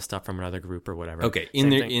steal stuff from another group or whatever. Okay, in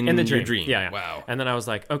the dream. Yeah. Wow. And then I was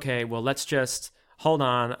like, okay, well let's just hold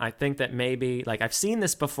on. I think that maybe like I've seen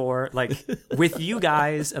this before, like with you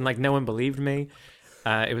guys, and like no one believed me.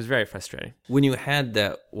 It was very frustrating. When you had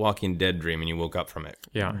that Walking Dead dream and you woke up from it,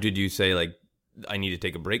 yeah, did you say like, I need to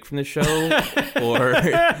take a break from the show? Or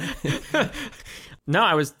no,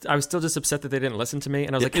 I was still just upset that they didn't listen to me,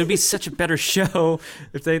 and I was like, it would be such a better show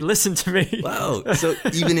if they listened to me. Wow. So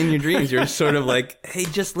even in your dreams, you're sort of like, hey,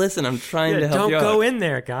 just listen. I'm trying to help you out. Don't go in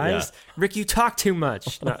there, guys. Yeah. Rick, you talk too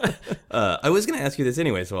much. No. I was going to ask you this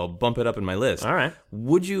anyway, so I'll bump it up in my list. All right.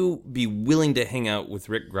 Would you be willing to hang out with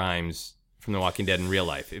Rick Grimes from The Walking Dead in real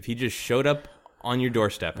life if he just showed up on your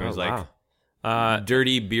doorstep and was like,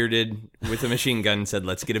 dirty, bearded, with a machine gun and said,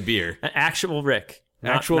 let's get a beer? An actual Rick.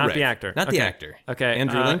 Not Rick. the actor. Not the actor. Okay.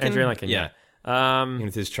 Andrew Lincoln? Andrew Lincoln, yeah.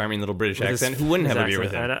 With his charming little British accent, who wouldn't have a beer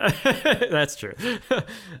with him? That's true.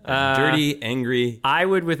 Dirty, angry. I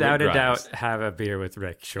would, without a doubt, have a beer with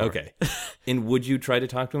Rick, sure. Okay. And would you try to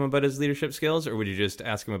talk to him about his leadership skills, or would you just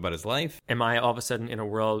ask him about his life? Am I all of a sudden in a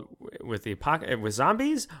world with with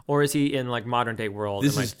zombies, or is he in like modern day world?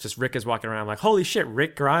 And like just Rick is walking around like, holy shit,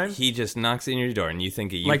 Rick Grimes? He just knocks in your door, and you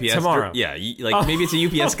think a UPS like tomorrow. Maybe it's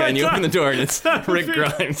a UPS guy, and you open the door, and it's Rick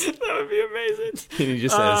Grimes. That would be amazing. And he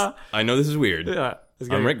just says, I know this is weird. Yeah.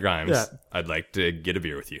 I'm Rick Grimes. Yeah. I'd like to get a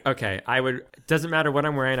beer with you. Okay. It doesn't matter what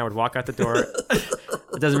I'm wearing. I would walk out the door.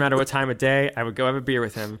 It doesn't matter what time of day. I would go have a beer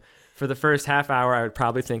with him. For the first half hour, I would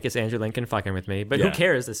probably think it's Andrew Lincoln fucking with me. But who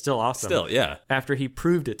cares? It's still awesome. Still, yeah. After he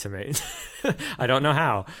proved it to me. I don't know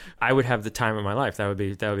how. I would have the time of my life. That would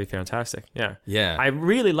be fantastic. Yeah. Yeah. I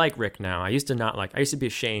really like Rick now. I used to be a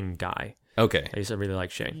Shane guy. Okay. I used to really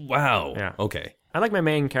like Shane. Wow. Yeah. Okay. I like my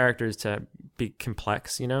main characters to be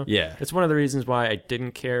complex, you know? Yeah. It's one of the reasons why I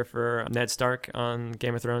didn't care for Ned Stark on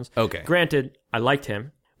Game of Thrones. Okay. Granted, I liked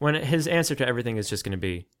him. When his answer to everything is just going to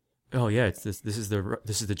be, oh yeah, it's this is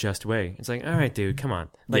the just way. It's like, all right, dude, come on.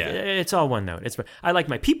 Like, it's all one note. I like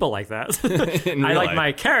my people like that. I like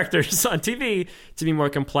my characters on TV to be more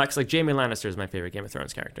complex. Like Jaime Lannister is my favorite Game of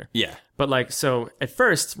Thrones character. Yeah. But like, so at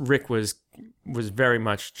first, Rick was very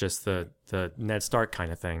much just the Ned Stark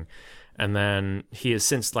kind of thing. And then he has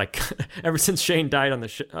since, like, ever since Shane died on the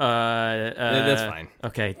show. That's fine.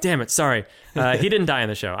 Okay, damn it, sorry. He didn't die on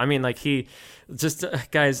the show. I mean, like, he just,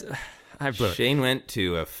 guys, I blew it. Shane went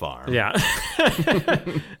to a farm. Yeah.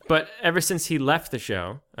 But ever since he left the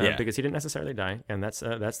show, because he didn't necessarily die, and that's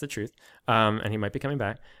the truth, and he might be coming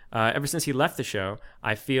back. Ever since he left the show,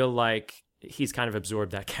 I feel like he's kind of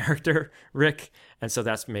absorbed that character, Rick, and so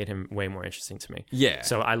that's made him way more interesting to me. Yeah.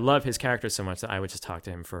 So I love his character so much that I would just talk to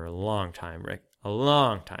him for a long time, Rick. A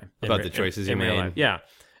long time. About the choices he made. Life. Yeah.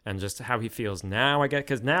 And just how he feels now, I guess.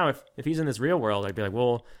 Because now, if he's in this real world, I'd be like,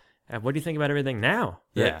 well, what do you think about everything now?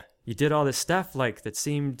 Yeah. You did all this stuff, like, that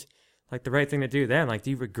seemed like the right thing to do then. Like, do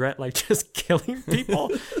you regret, like, just killing people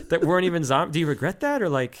that weren't even zombies? Do you regret that? Or,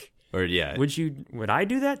 like... Or, yeah. Would I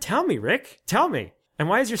do that? Tell me, Rick. Tell me. And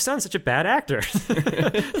why is your son such a bad actor?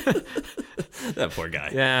 That poor guy.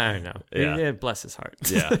 Yeah, I know. Yeah. Bless his heart.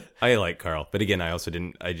 Yeah. I like Carl. But again, I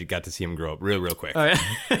got to see him grow up real quick. Oh, yeah.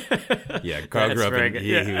 Yeah, Carl grew up and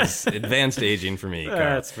he was advanced aging for me. Carl.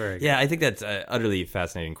 That's very good. Yeah, I think that's an utterly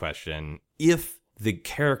fascinating question. If the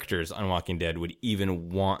characters on Walking Dead would even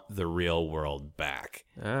want the real world back.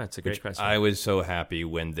 That's a great question. I was so happy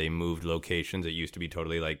when they moved locations. It used to be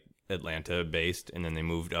totally like Atlanta based, and then they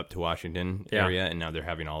moved up to Washington area, and now they're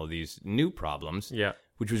having all of these new problems. Yeah.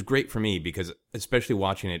 Which was great for me because, especially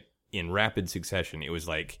watching it in rapid succession, it was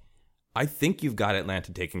like I think you've got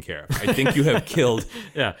Atlanta taken care of. I think you have killed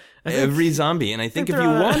every zombie, and I think if you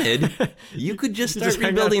wanted, you could just start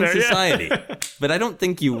rebuilding society. But I don't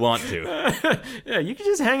think you want to. Yeah, you can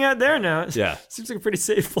just hang out there now. Yeah. Seems like a pretty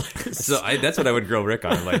safe place. So that's what I would grill Rick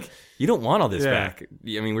on. Like, you don't want all this back.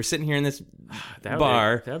 I mean, we're sitting here in this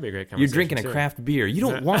bar. That'd be a great conversation. You're drinking a craft beer. You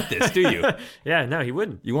don't want this, do you? Yeah, no, he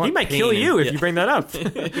wouldn't. He might kill you if you bring that up.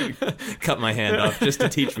 Cut my hand off just to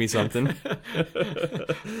teach me something.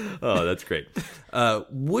 Oh, that's great.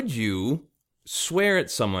 Would you swear at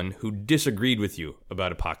someone who disagreed with you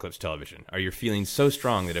about Apocalypse Television? Are your feelings so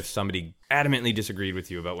strong that if somebody adamantly disagreed with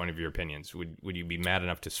you about one of your opinions, would you be mad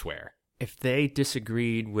enough to swear? If they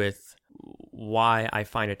disagreed with why I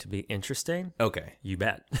find it to be interesting, okay, you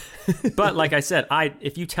bet. But like I said,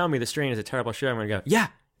 if you tell me The Strain is a terrible show, I'm going to go, yeah,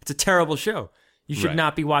 it's a terrible show. You should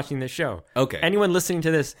not be watching this show. Okay. Anyone listening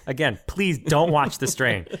to this, again, please don't watch The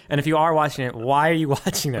Strain. And if you are watching it, why are you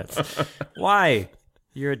watching it? Why?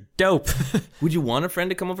 You're a dope. Would you want a friend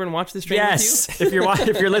to come over and watch The Strain with you?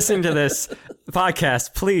 If you're listening to this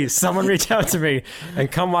podcast, please, someone reach out to me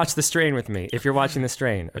and come watch The Strain with me if you're watching The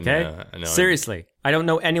Strain, okay? No, seriously. I don't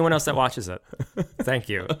know anyone else that watches it. Thank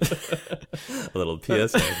you. A little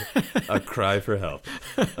PSA. A cry for help.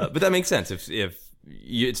 But that makes sense. If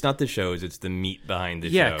it's not the shows, it's the meat behind the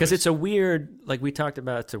shows. Yeah, because it's a weird, like we talked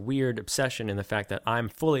about, it's a weird obsession in the fact that I'm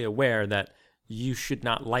fully aware that you should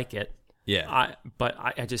not like it. Yeah. But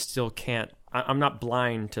I just still can't. I'm not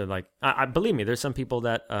blind to, like, I believe me, there's some people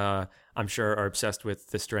that I'm sure are obsessed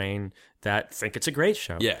with The Strain that think it's a great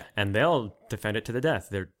show. Yeah. And they'll defend it to the death.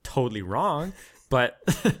 They're totally wrong, but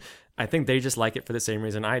I think they just like it for the same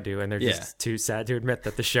reason I do, and they're just too sad to admit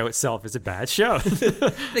that the show itself is a bad show. I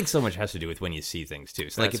think so much has to do with when you see things, too.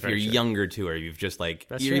 So, like, if you're younger, too, or you've just, like,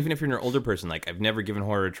 even if you're an older person, like, I've never given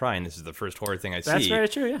horror a try, and this is the first horror thing I see. That's very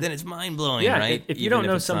true, yeah. Then it's mind-blowing, right? If you don't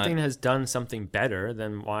know something has done something better,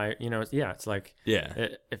 then why, it's like... Yeah.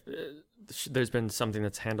 There's been something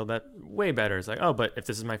that's handled that way better. It's like, oh, but if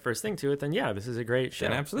this is my first thing to it, then this is a great show.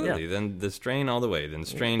 Then absolutely. Yeah. Then The Strain all the way. Then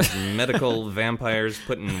Strain's medical vampires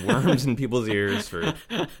putting worms in people's ears for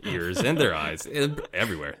ears and their eyes.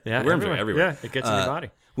 Everywhere. Yeah, worms are everywhere. Yeah, it gets in your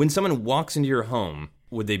body. When someone walks into your home,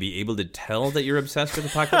 would they be able to tell that you're obsessed with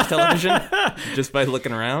Apocalypse Television just by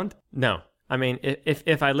looking around? No. I mean,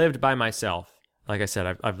 if I lived by myself, like I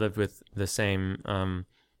said, I've lived with the same...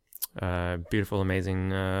 beautiful,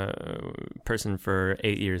 amazing person for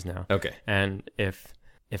 8 years now. Okay. And if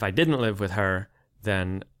I didn't live with her,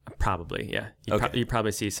 then probably, you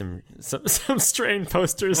probably see some Strain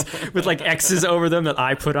posters with like X's over them that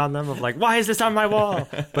I put on them of like, why is this on my wall?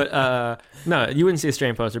 But no, you wouldn't see a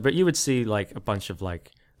Strain poster, but you would see like a bunch of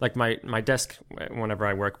like my desk whenever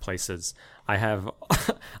I work places,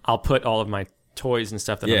 I'll put all of my toys and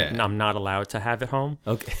stuff that I'm not allowed to have at home.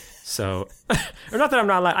 Okay. So, or not that I'm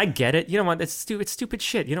not allowed. I get it. You don't want it's stupid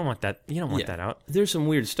shit. You don't want that. You don't want that out. There's some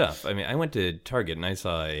weird stuff. I mean, I went to Target and I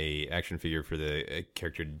saw a action figure for the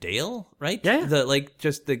character Dale, right? Yeah.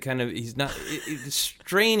 The kind of he's not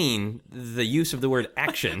straining the use of the word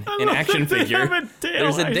action in action figure.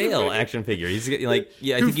 There's a Dale action figure. He's like,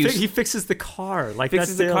 I think he fixes the car. Like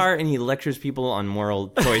fixes the car and he lectures people on moral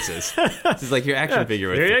choices. This is like your action figure.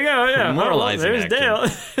 With here you go. Yeah. Moralizing. There's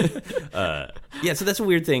action. Dale. So that's a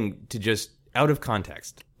weird thing to just out of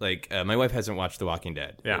context. Like my wife hasn't watched The Walking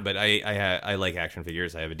Dead, but I like action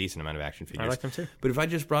figures. I have a decent amount of action figures. I like them too. But if I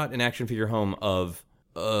just brought an action figure home of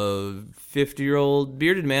a 50-year-old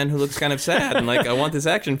bearded man who looks kind of sad and like I want this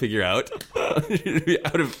action figure out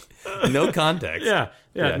of no context.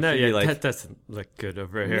 That doesn't look good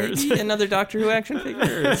over here. Maybe another Doctor Who action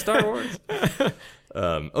figure or Star Wars.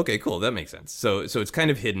 Okay, cool. That makes sense. So it's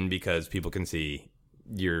kind of hidden because people can see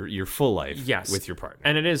your full life with your partner.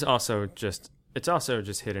 And it is also just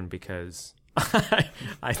hidden because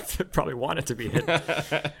I probably want it to be hidden.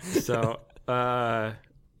 So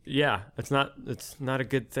it's not a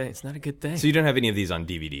good thing. It's not a good thing. So you don't have any of these on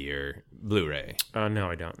DVD or Blu-ray? No,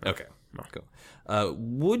 I don't. Okay. Cool.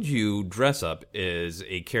 Would you dress up as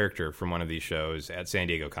a character from one of these shows at San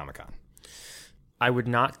Diego Comic-Con? I would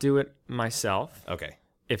not do it myself. Okay.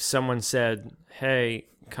 If someone said, hey,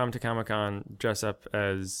 come to Comic-Con, dress up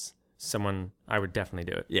as someone, I would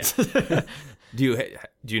definitely do it. Yeah. Do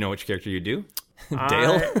you know which character you do?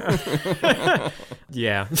 Dale?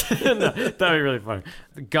 Yeah. No, that'd be really fun.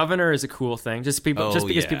 The governor is a cool thing. Just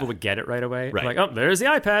because people would get it right away. Right. Like, oh, there's the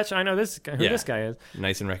eye patch. I know this guy, who this guy is.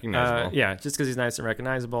 Nice and recognizable. Just because he's nice and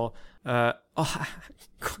recognizable.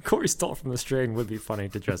 Corey Stoll from The Strain would be funny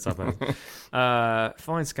to dress up as.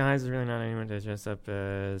 Falling Skies is really not anyone to dress up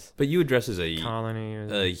as. But you would dress as a colony,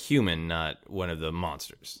 a human, not one of the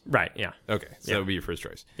monsters. Right, yeah. Okay, so that would be your first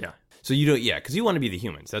choice. Yeah. So you don't, because you want to be the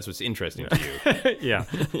humans. That's what's interesting to you. Yeah.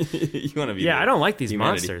 You want to be I don't like these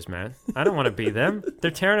humanity. monsters, man. I don't want to be them. They're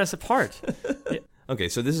tearing us apart. Okay,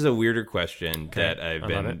 so this is a weirder question that I've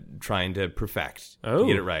been trying to perfect to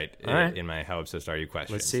get it right, in my How Obsessed Are You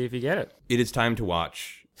question. Let's see if you get it. It is time to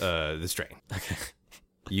watch The Strain. Okay.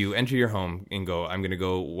 You enter your home and go, I'm going to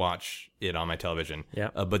go watch it on my television. Yeah.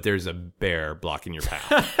 But there's a bear blocking your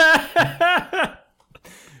path.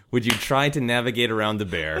 Would you try to navigate around the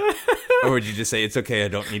bear? Or would you just say, it's okay, I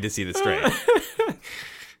don't need to see The Strain?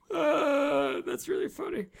 That's really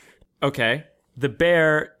funny. Okay. The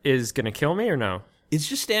bear is going to kill me or no? It's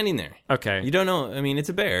just standing there. Okay. You don't know. I mean, it's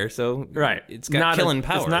a bear, so right. It's got killing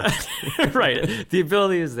power. Right. The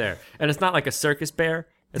ability is there. And it's not like a circus bear.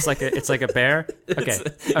 It's like a bear. Okay.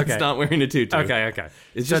 It's not wearing a tutu. Okay.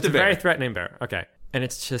 It's just a bear. very threatening bear. Okay. And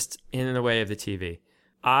it's just in the way of the TV.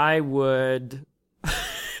 I would...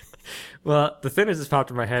 Well, the thing that just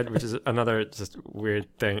popped in my head, which is another just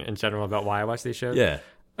weird thing in general about why I watch these shows. Yeah.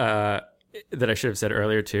 That I should have said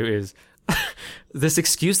earlier too is this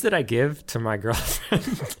excuse that I give to my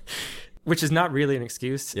girlfriend, which is not really an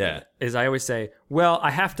excuse. Yeah. Is I always say, well, I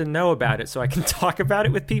have to know about it so I can talk about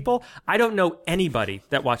it with people. I don't know anybody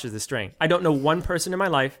that watches The Strain. I don't know one person in my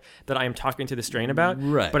life that I am talking to The Strain about.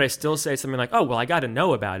 Right. But I still say something like, oh, well, I got to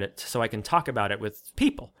know about it so I can talk about it with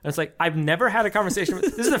people. And it's like, I've never had a conversation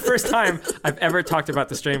with, this is the first time I've ever talked about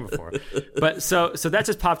The Strain before. But so that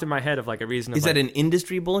just popped in my head of like a reason. Is that an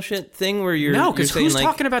industry bullshit thing where you're no, because who's like...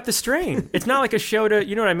 talking about The Strain? It's not like a show to,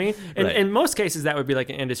 you know what I mean? And in most cases, that would be like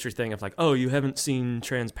an industry thing of like, oh, you haven't seen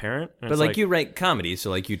Transparent? And but like you write comedy, so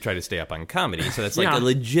like you try to stay up on comedy, so that's like a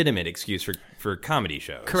legitimate excuse for comedy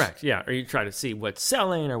shows. Correct, yeah. Or you try to see what's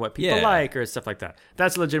selling or what people like or stuff like that.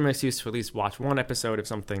 That's a legitimate excuse to at least watch one episode of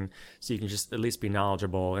something so you can just at least be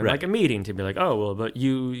knowledgeable. And like a meeting to be like, oh, well, but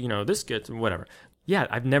you know, this gets whatever. Yeah,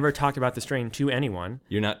 I've never talked about The Strain to anyone.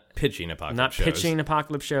 You're not pitching apocalypse shows. Pitching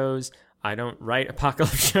apocalypse shows. I don't write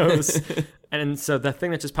apocalypse shows. And so the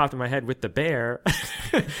thing that just popped in my head with the bear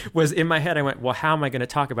was in my head, I went, well, how am I going to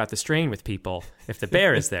talk about The Strain with people if the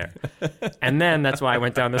bear is there? And then that's why I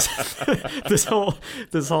went down this this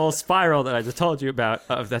whole spiral that I just told you about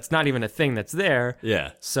of that's not even a thing that's there.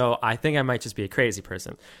 Yeah. So I think I might just be a crazy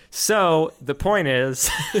person. So the point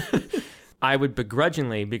is... I would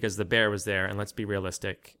begrudgingly, because the bear was there, and let's be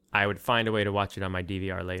realistic, I would find a way to watch it on my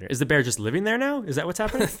DVR later. Is the bear just living there now? Is that what's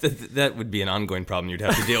happening? That would be an ongoing problem you'd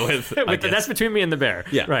have to deal with. That's between me and the bear.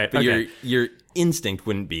 Yeah, right. But your instinct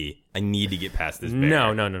wouldn't be, I need to get past this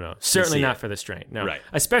bear. No. Certainly not for The Strain. No. Right.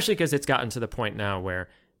 Especially because it's gotten to the point now where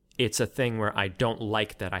it's a thing where I don't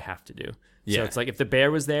like that I have to do. Yeah. So it's like if the bear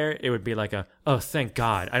was there, it would be like oh, thank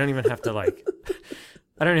God. I don't even have to like...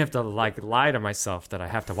 I don't even have to like lie to myself that I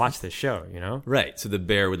have to watch this show, you know? Right. So the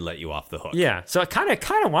bear would let you off the hook. Yeah. So I kind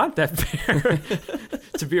of want that bear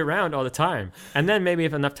to be around all the time. And then maybe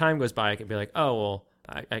if enough time goes by, I could be like, oh, well,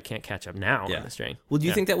 I can't catch up now on The Strain. Well, do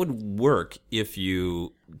you think that would work if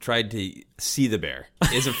you tried to see the bear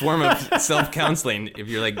as a form of self-counseling? If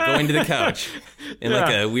you're like going to the couch in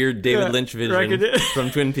like a weird David Lynch vision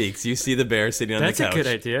from Twin Peaks, you see the bear sitting on the couch. That's a good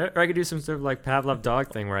idea. Or I could do some sort of like Pavlov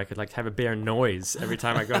dog thing where I could like have a bear noise every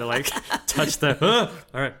time I go to like touch the.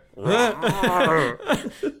 All right.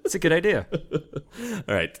 It's a good idea.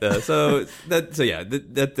 All right. That's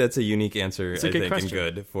a unique answer, I think, and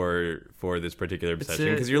good for this particular obsession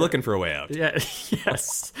because you're looking for a way out. Yeah.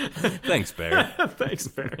 Yes. Thanks, bear. Thanks,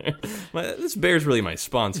 bear. This bear's really my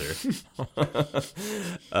sponsor.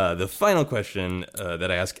 The final question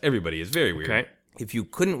that I ask everybody is very weird. Okay. If you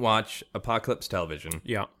couldn't watch apocalypse television,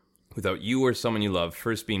 without you or someone you love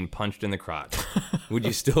first being punched in the crotch, would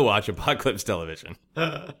you still watch apocalypse television?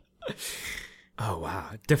 Oh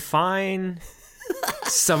wow! Define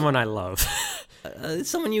someone I love.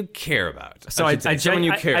 Someone you care about. So I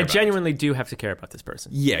genuinely do have to care about this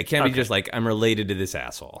person. Yeah, it can't be just like, I'm related to this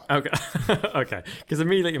asshole. Okay. Okay. Because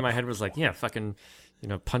immediately in my head was like, yeah, fucking,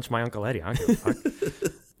 punch my Uncle Eddie. I don't give a fuck.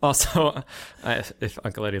 Also, if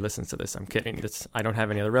Uncle Eddie listens to this, I'm kidding. I don't have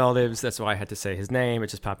any other relatives. That's why I had to say his name. It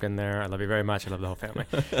just popped in there. I love you very much. I love the whole family.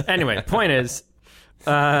 Anyway, the point is,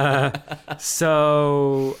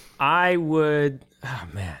 so I would, oh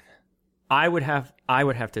man. I would have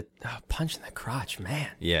to punch in the crotch, man.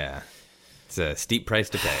 Yeah. It's a steep price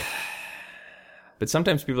to pay. But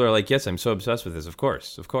sometimes people are like, yes, I'm so obsessed with this. Of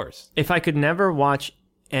course. If I could never watch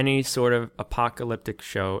any sort of apocalyptic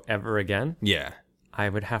show ever again. Yeah. I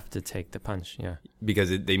would have to take the punch, yeah.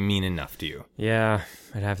 Because they mean enough to you. Yeah,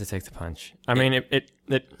 I'd have to take the punch. I mean,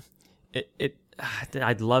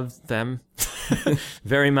 I'd love them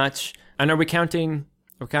very much. And are we counting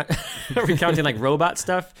Are we counting like robot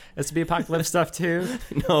stuff as to be apocalypse stuff too?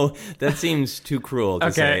 No, that seems too cruel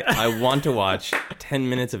to say. I want to watch 10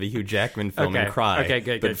 minutes of a Hugh Jackman film and cry. Okay,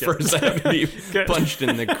 good. But first I have to be punched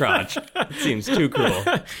in the crotch. It seems too cruel.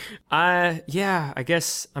 Yeah, I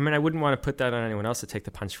guess. I mean, I wouldn't want to put that on anyone else to take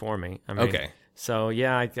the punch for me. I mean, okay. So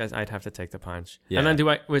yeah, I guess I'd have to take the punch. Yeah. And then do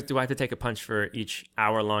I have to take a punch for each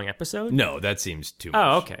hour-long episode? No, that seems too much.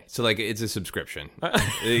 Oh, okay. So like it's a subscription.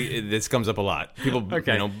 This comes up a lot. People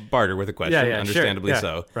barter with a question, understandably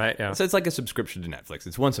so. Right, yeah. So it's like a subscription to Netflix.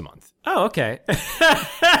 It's once a month. Oh, okay.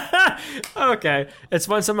 Okay. It's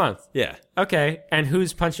once a month. Yeah. Okay. And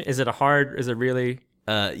who's punching? Is it really?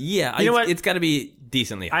 Yeah. You know what? It's got to be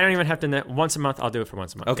decently hard. I don't even have to once a month. I'll do it for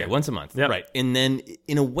once a month. Okay, once a month. Yep. Right. And then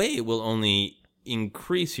in a way it will only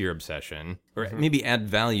increase your obsession or maybe add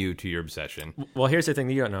value to your obsession. Well, here's the thing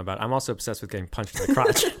that you don't know about. I'm also obsessed with getting punched in the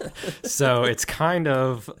crotch. So it's kind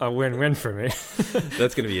of a win-win for me.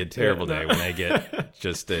 That's going to be a terrible day when I get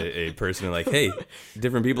just a person who's like, hey,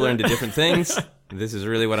 different people are into different things. This is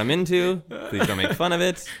really what I'm into. Please don't make fun of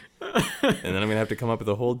it. And then I'm gonna have to come up with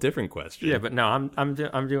a whole different question. Yeah, but no, I'm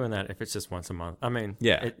doing that if it's just once a month. I mean,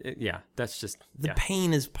 that's just the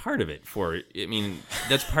pain is part of it.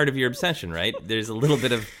 That's part of your obsession, right? There's a little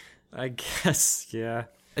bit of, I guess, yeah.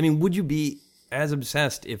 I mean, would you be as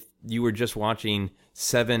obsessed if you were just watching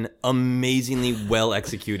 7 amazingly well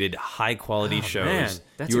executed, high quality shows? Man,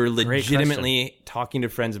 that's you were a great legitimately question. Talking to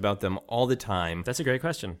friends about them all the time. That's a great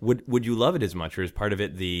question. Would you love it as much, or is part of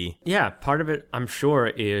it part of it, I'm sure,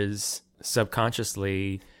 is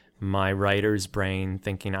subconsciously my writer's brain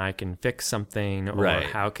thinking I can fix something, or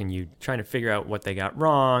how can you trying to figure out what they got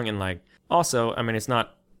wrong, and like also, I mean, it's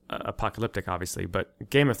not apocalyptic, obviously, but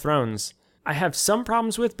Game of Thrones I have some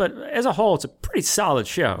problems with, but as a whole, it's a pretty solid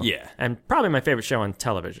show. Yeah. And probably my favorite show on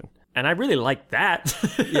television. And I really like that.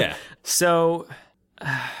 Yeah. So,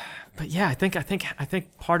 but yeah, I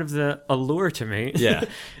think part of the allure to me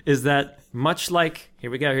is that much like, here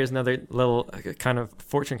we go, here's another little kind of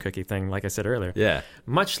fortune cookie thing, like I said earlier. Yeah.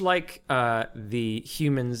 Much like the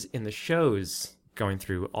humans in the shows going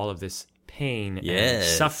through all of this pain and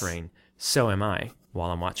suffering, so am I while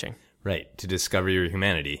I'm watching. Right, to discover your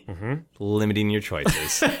humanity, limiting your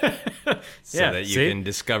choices, so that you can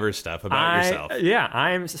discover stuff about yourself. Yeah,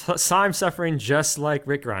 I'm suffering just like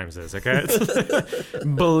Rick Grimes is, okay?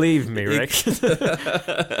 Believe me, Rick.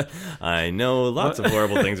 I know lots of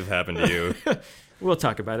horrible things have happened to you. We'll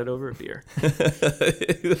talk about it over a beer.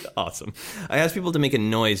 Awesome. I asked people to make a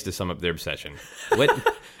noise to sum up their obsession.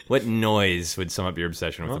 What noise would sum up your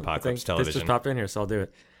obsession with apocalypse television? This just popped in here, so I'll do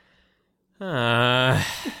it.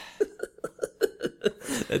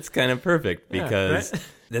 That's kind of perfect because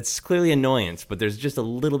that's clearly annoyance, but there's just a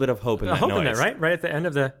little bit of hope in that noise. In that, right? Right at the end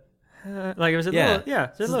of the, like it was a little,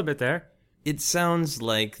 there's a little bit there. It sounds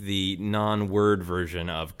like the non-word version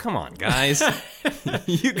of "Come on, guys,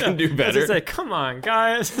 you can do better." It's like, "Come on,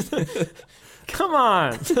 guys, come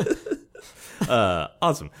on."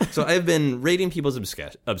 Awesome. So I've been rating people's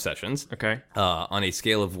obsessions. Okay. On a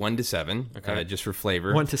scale of 1 to 7. Okay. Just for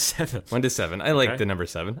flavor. 1 to 7. 1 to 7. I like the number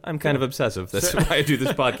 7. I'm kind of obsessive. That's why I do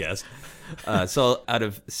this podcast. So out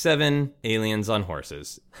of 7 aliens on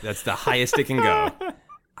horses, that's the highest it can go.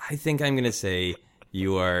 I think I'm going to say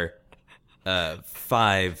you are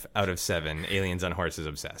 5 out of 7 aliens on horses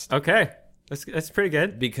obsessed. Okay. That's pretty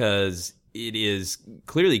good. Because it is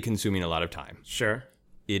clearly consuming a lot of time. Sure.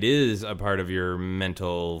 It is a part of your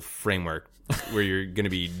mental framework where you're going to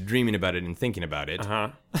be dreaming about it and thinking about it.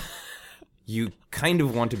 You kind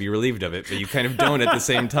of want to be relieved of it, but you kind of don't at the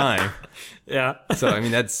same time. Yeah. So, I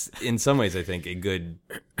mean, that's, in some ways, I think,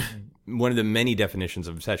 one of the many definitions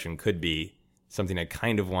of obsession could be something I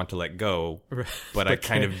kind of want to let go, but I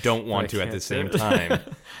kind of don't want to at the same time.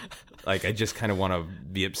 Like, I just kind of want to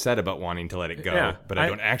be upset about wanting to let it go, but I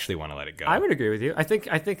don't actually want to let it go. I would agree with you. I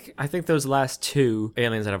think those last 2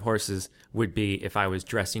 aliens that have horses would be if I was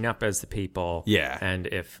dressing up as the people. Yeah. And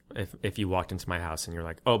if you walked into my house and you're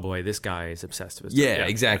like, oh boy, this guy is obsessed with stuff. Yeah,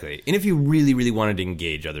 exactly. And if you really, really wanted to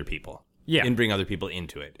engage other people. Yeah. And bring other people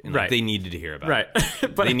into it. And they needed to hear about it. Right.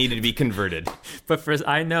 But they needed to be converted. But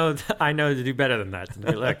I know to do better than that.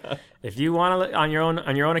 Look, if you want to on your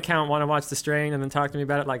own account want to watch The Strain and then talk to me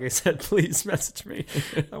about it, like I said, please message me.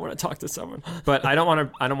 I want to talk to someone. But I don't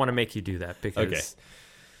want to make you do that because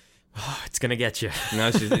it's gonna get you.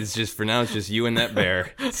 No, it's just for now. It's just you and that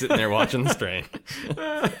bear sitting there watching The Strain.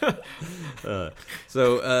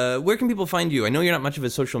 So where can people find you? I know you're not much of a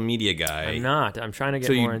social media guy. I'm not. I'm trying to get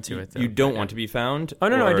more into it. Though. You don't want to be found? Oh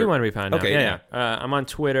no, I do want to be found. Okay, yeah. I'm on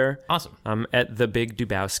Twitter. Awesome. I'm at the Big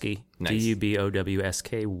Dubowsky. Nice.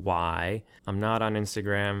 Dubowsky. I'm not on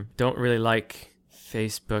Instagram. Don't really like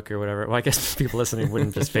Facebook or whatever. Well, I guess people listening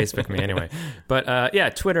wouldn't just Facebook me anyway. But yeah,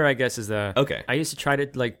 Twitter, I guess, is the... Okay. I used to try to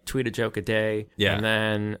like tweet a joke a day. Yeah. And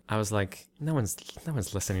then I was like, no one's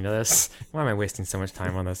listening to this. Why am I wasting so much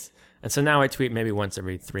time on this? And so now I tweet maybe once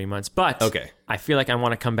every 3 months. But I feel like I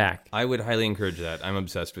want to come back. I would highly encourage that. I'm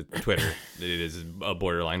obsessed with Twitter. It is a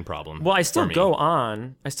borderline problem. Well, I still go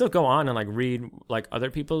on. I still go on and like read like other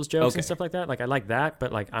people's jokes and stuff like that. Like I like that,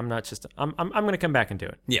 but like I'm not just. I'm going to come back and do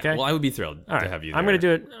it. Yeah. Okay? Well, I would be thrilled to have you there. I'm going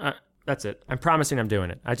to do it. That's it. I'm promising I'm doing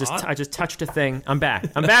it. I just touched a thing. I'm back.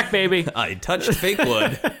 I'm back, baby. I touched fake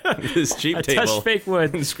wood. This cheap table. I touched fake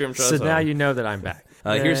wood. So now you know that I'm back.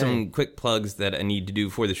 Here's some quick plugs that I need to do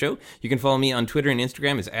for the show. You can follow me on Twitter and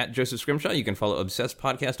Instagram is @Joseph Scrimshaw. You can follow Obsessed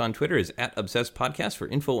Podcast on Twitter is @Obsessed Podcast. For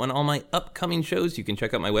info on all my upcoming shows, you can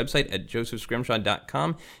check out my website at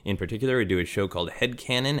josephscrimshaw.com. In particular, I do a show called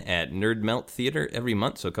Headcanon at Nerd Melt Theater every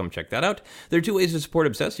month, so come check that out. There are 2 ways to support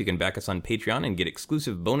Obsessed. You can back us on Patreon and get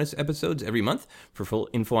exclusive bonus episodes every month. For full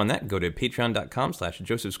info on that, go to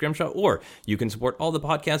patreon.com/Joseph Scrimshaw, or you can support all the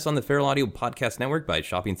podcasts on the Feral Audio Podcast Network by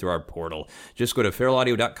shopping through our portal. Just go to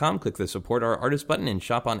feralaudio.com, click the Support Our Artist button, and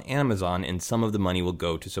shop on Amazon, and some of the money will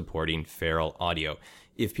go to supporting Feral Audio.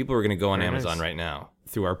 If people were going to go on Amazon right now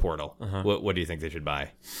through our portal, what do you think they should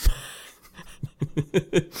buy?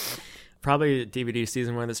 Probably DVD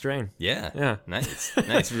season 1 of The Strain. Yeah. Nice.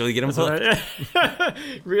 Really get them hooked.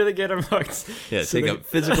 Really get them hooked. Yeah, take up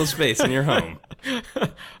physical space in your home.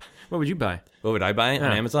 What would you buy? What would I buy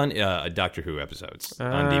on Amazon? Doctor Who episodes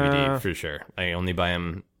on DVD, for sure. I only buy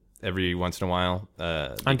them every once in a while.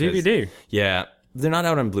 On DVD? Yeah. They're not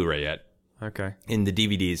out on Blu-ray yet. Okay. And the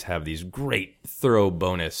DVDs have these great, thorough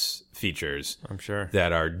bonus features. I'm sure.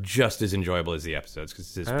 That are just as enjoyable as the episodes,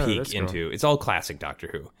 because it's this peek into... Cool. It's all classic Doctor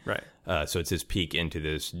Who. Right. So it's this peek into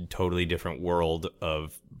this totally different world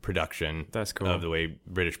of production. That's cool. Of the way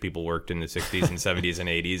British people worked in the 60s and 70s and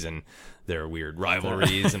 80s, and their weird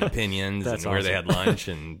rivalries and opinions and where they had lunch.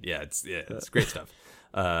 And it's great stuff.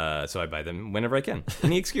 So I buy them whenever I can.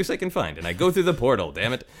 Any excuse I can find. And I go through the portal,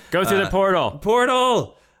 damn it. Go through the portal.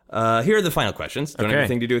 Portal! Here are the final questions. Don't have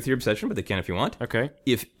anything to do with your obsession, but they can if you want. Okay.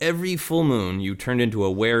 If every full moon you turned into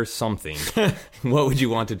a were something, what would you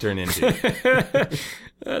want to turn into?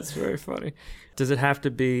 That's very funny. Does it have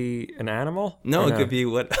to be an animal? No, it could be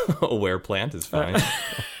what a were plant is fine.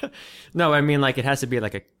 No, I mean like it has to be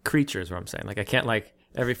like a creature is what I'm saying. Like I can't like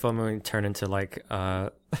every full moon turn into like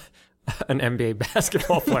an NBA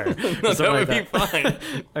basketball player. No, that would be fine.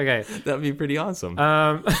 Okay. That would be pretty awesome.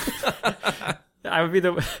 I would be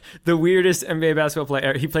the weirdest NBA basketball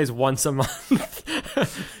player. He plays once a month.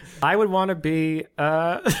 I would want to be,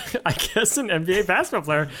 I guess, an NBA basketball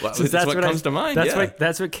player. Well, that's what comes to mind.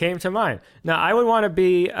 That's what came to mind. Now, I would want to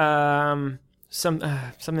be something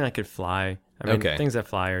that could fly. I mean, things that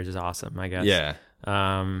fly are just awesome, I guess. Yeah.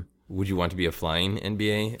 Would you want to be a flying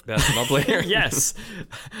NBA basketball player? Yes,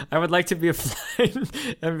 I would like to be a flying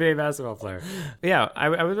NBA basketball player. Yeah,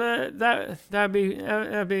 I would. That'd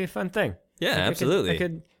be a fun thing. Yeah, absolutely. I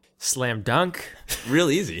could slam dunk. Real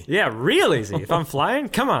easy. Yeah, real easy. If I'm flying,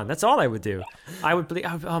 come on, that's all I would do. I would believe.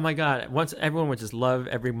 Oh my god! Once everyone would just love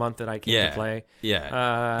every month that I came to play.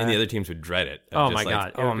 Yeah, and the other teams would dread it. Oh my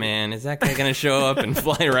god! Oh man, is that guy going to show up and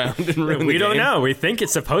fly around and ruin the game? We don't know. We think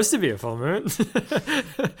it's supposed to be a full moon.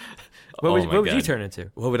 What would you turn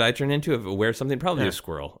into? What would I turn into? If I wear something? Probably a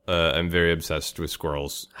squirrel. I'm very obsessed with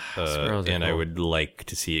squirrels. Squirrels and cool. I would like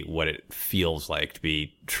to see what it feels like to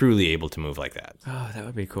be truly able to move like that. Oh, that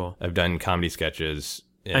would be cool. I've done comedy sketches.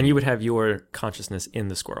 And you would have your consciousness in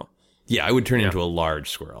the squirrel. Yeah, I would turn into a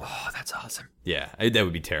large squirrel. Oh, that's awesome. Yeah, that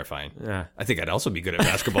would be terrifying. Yeah. I think I'd also be good at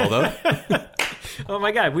basketball, though. Oh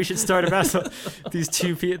my god, we should start a basketball. These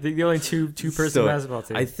the only two-person basketball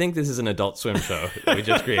team. I think this is an Adult Swim show that we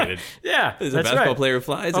just created. Yeah, there's a basketball player who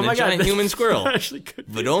flies and a giant human squirrel,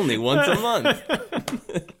 but only once a month.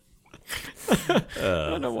 I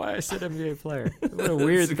don't know why I said NBA player. What a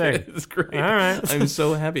weird thing. It's great. All right. I'm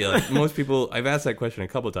so happy. Like most people, I've asked that question a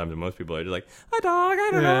couple of times, and most people are just like, "A dog, I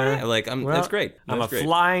don't know." Like, that's great. I'm a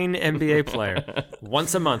flying NBA player.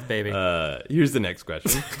 Once a month, baby. Here's the next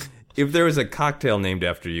question. If there was a cocktail named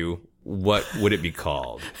after you, what would it be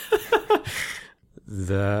called?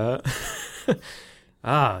 That's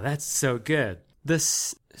so good. The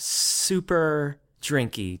super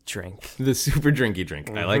drinky drink. The super drinky drink.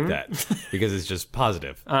 Mm-hmm. I like that because it's just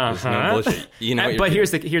positive. There's no bullshit. You know. But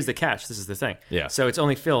here's the catch. This is the thing. Yeah. So it's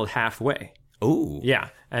only filled halfway. Ooh. Yeah.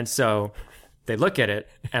 And so they look at it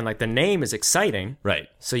and like the name is exciting. Right.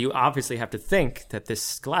 So you obviously have to think that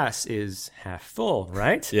this glass is half full,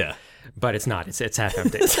 right? Yeah. But it's not. It's half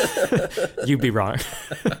empty. You'd be wrong.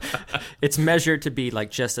 It's measured to be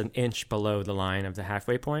like just an inch below the line of the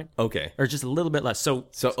halfway point. Okay. Or just a little bit less. So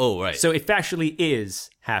right. So it factually is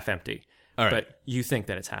half empty. All right. But you think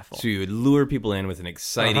that it's half full. So you would lure people in with an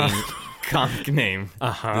exciting comic name,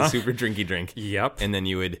 the Super Drinky Drink. Yep. And then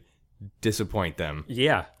you would disappoint them.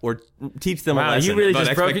 Yeah. Or teach them a lesson about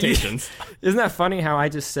expectations. Isn't that funny how I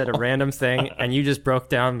just said a random thing and you just broke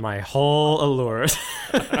down my whole allure?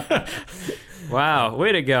 Wow,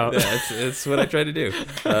 way to go. Yeah, it's what I try to do.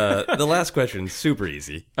 The last question, super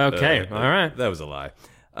easy. Okay, all right. That was a lie.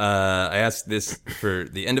 I asked this for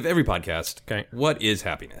the end of every podcast. Okay. What is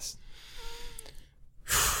happiness?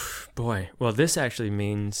 Boy, well, this actually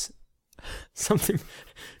means something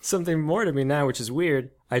more to me now, which is weird.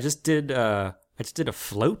 I just did a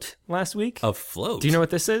float last week. A float? Do you know what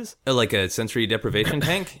this is? Like a sensory deprivation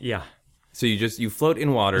tank? Yeah. So you float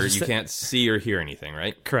in water. You can't see or hear anything,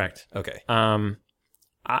 right? Correct. Okay.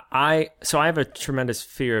 I have a tremendous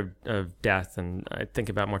fear of death, and I think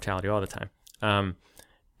about mortality all the time.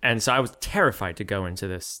 And so I was terrified to go into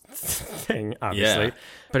this thing, obviously. Yeah.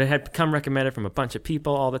 But it had become recommended from a bunch of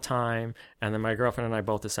people all the time. And then my girlfriend and I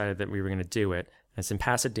both decided that we were going to do it. It's in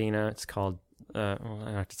Pasadena. It's called, I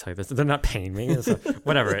have to tell you this. They're not paying me.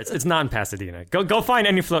 Whatever. It's not in Pasadena. Go find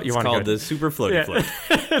any float you want to go. It's called the Super Floaty Float.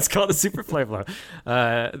 It's called the Super Floaty Float.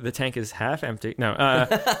 The tank is half empty. No.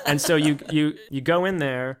 And so you go in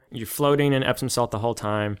there. You're floating in Epsom salt the whole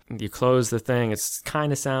time. You close the thing. It's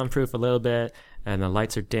kind of soundproof a little bit. And the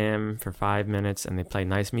lights are dim for 5 minutes, and they play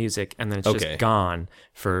nice music, and then it's just gone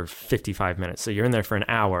for 55 minutes. So you're in there for an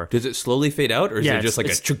hour. Does it slowly fade out, or is it just like a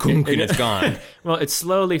chukunk and it's gone? Well, it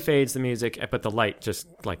slowly fades the music, but the light just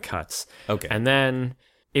like cuts. Okay. And then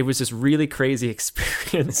it was this really crazy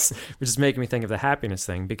experience, which is making me think of the happiness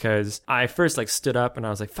thing, because I first like stood up and I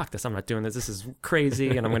was like, fuck this, I'm not doing this. This is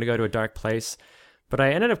crazy, and I'm going to go to a dark place. But I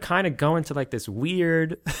ended up kind of going to like this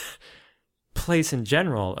weird place in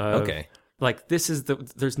general of... Okay. Like,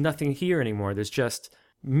 there's nothing here anymore. There's just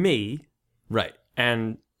me. Right.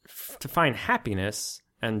 And to find happiness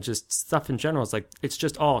and just stuff in general, it's like, it's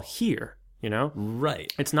just all here, you know?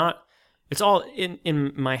 Right. It's all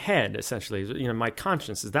in my head, essentially. You know, my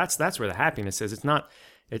conscience, that's where the happiness is. It's not,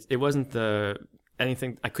 it wasn't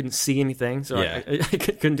anything, I couldn't see anything. So yeah. I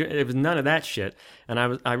couldn't do it. Was none of that shit. And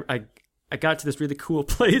I got to this really cool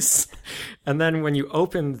place. And then when you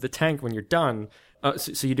open the tank, when you're done,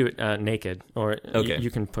 so you do it naked, or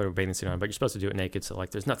you can put a bathing suit on, but you're supposed to do it naked, so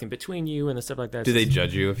like there's nothing between you and stuff like that. Do they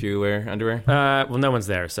judge you if you wear underwear? Well, no one's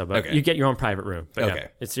there, but you get your own private room. But okay. Yeah,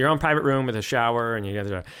 it's your own private room with a shower,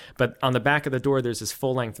 and but on the back of the door there's this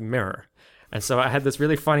full-length mirror. And so I had this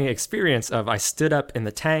really funny experience of I stood up in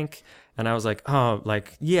the tank, and I was like, oh,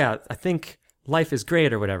 like, yeah, I think life is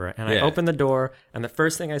great or whatever. And I open the door, and the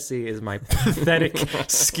first thing I see is my pathetic,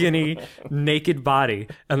 skinny, naked body.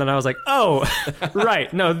 And then I was like, oh,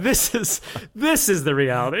 right. No, this is the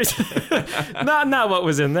reality. not what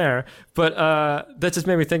was in there. But that just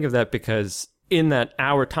made me think of that, because in that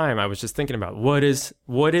hour time, I was just thinking about what is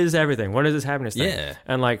everything? What is this happiness thing? Yeah.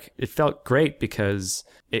 And like, it felt great because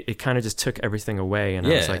it kind of just took everything away. And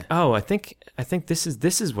I was like, oh, I think this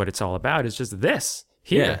is what it's all about. It's just this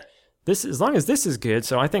here. Yeah. This, as long as this is good.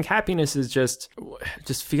 So I think happiness is just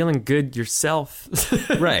feeling good yourself.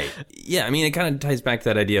 Right. Yeah. I mean, it kind of ties back to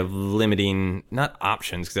that idea of limiting, not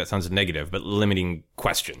options, because that sounds negative, but limiting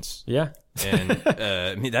questions. Yeah. And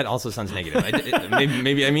that also sounds negative.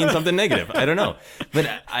 Maybe I mean something negative. I don't know. But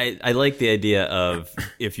I like the idea of,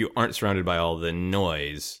 if you aren't surrounded by all the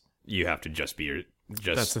noise, you have to just be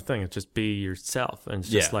that's the thing. It's just be yourself. And it's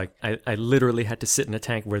just like, I literally had to sit in a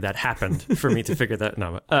tank where that happened for me to figure that.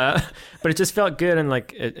 No, but it just felt good. And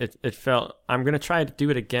like, it felt, I'm going to try to do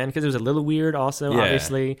it again, because it was a little weird also,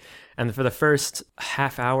 obviously. And for the first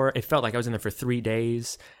half hour, it felt like I was in there for 3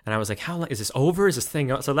 days. And I was like, how long is this over? Is this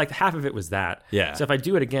thing over? So like half of it was that. Yeah. So if I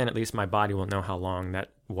do it again, at least my body will know how long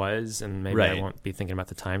that was. And maybe I won't be thinking about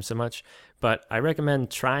the time so much. But I recommend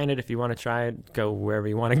trying it. If you want to try it, go wherever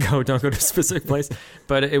you want to go. Don't go to a specific place.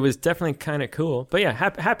 But it was definitely kind of cool. But yeah,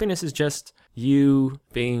 happiness is just you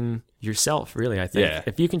being yourself, really, I think. Yeah.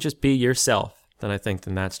 If you can just be yourself, then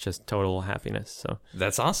that's just total happiness. So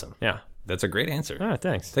that's awesome. Yeah. That's a great answer. Oh,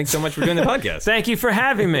 thanks. Thanks so much for doing the podcast. Thank you for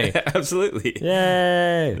having me. Absolutely.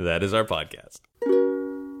 Yay. That is our podcast.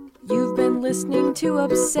 You've been listening to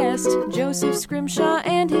Obsessed. Joseph Scrimshaw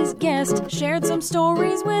and his guest shared some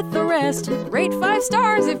stories with the rest. Rate 5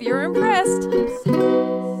 stars if you're impressed.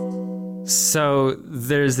 So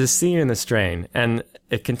there's this scene in The Strain, and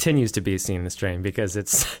it continues to be a scene in The Strain because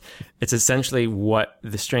it's essentially what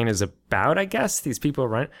The Strain is about, I guess. These people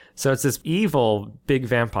run. So it's this evil big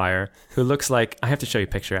vampire who looks like, I have to show you a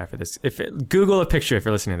picture after this. Google a picture if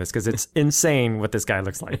you're listening to this, because it's insane what this guy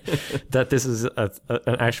looks like. That this is an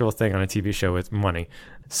actual thing on a TV show with money.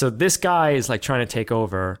 So this guy is like trying to take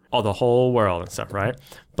over the whole world and stuff, right?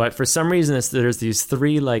 But for some reason, there's these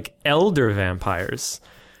 3 like elder vampires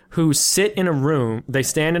who sit in a room. They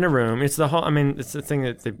stand in a room. It's the whole, it's the thing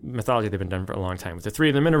that the mythology they've been done for a long time. With the 3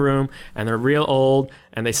 of them in a room, and they're real old,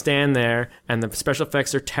 and they stand there, and the special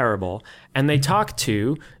effects are terrible. And they talk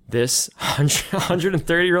to this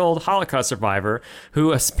 130-year-old Holocaust survivor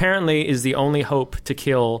who apparently is the only hope to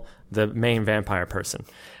kill the main vampire person.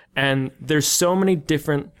 And there's so many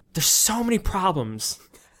problems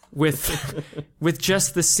with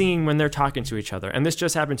just the scene when they're talking to each other. And this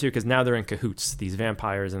just happened too because now they're in cahoots, these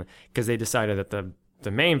vampires, and because they decided that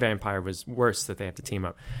the main vampire was worse, that they have to team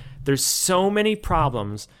up. There's so many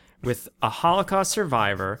problems with a Holocaust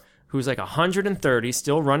survivor who's like 130,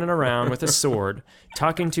 still running around with a sword,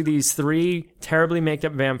 talking to these 3 terribly made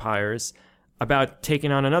up vampires about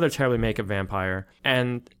taking on another terribly made up vampire.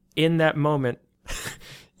 And in that moment,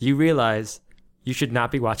 you realize you should not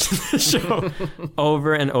be watching this show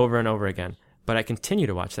over and over and over again. But I continue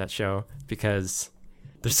to watch that show because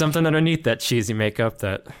there's something underneath that cheesy makeup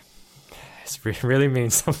that really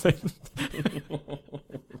means something.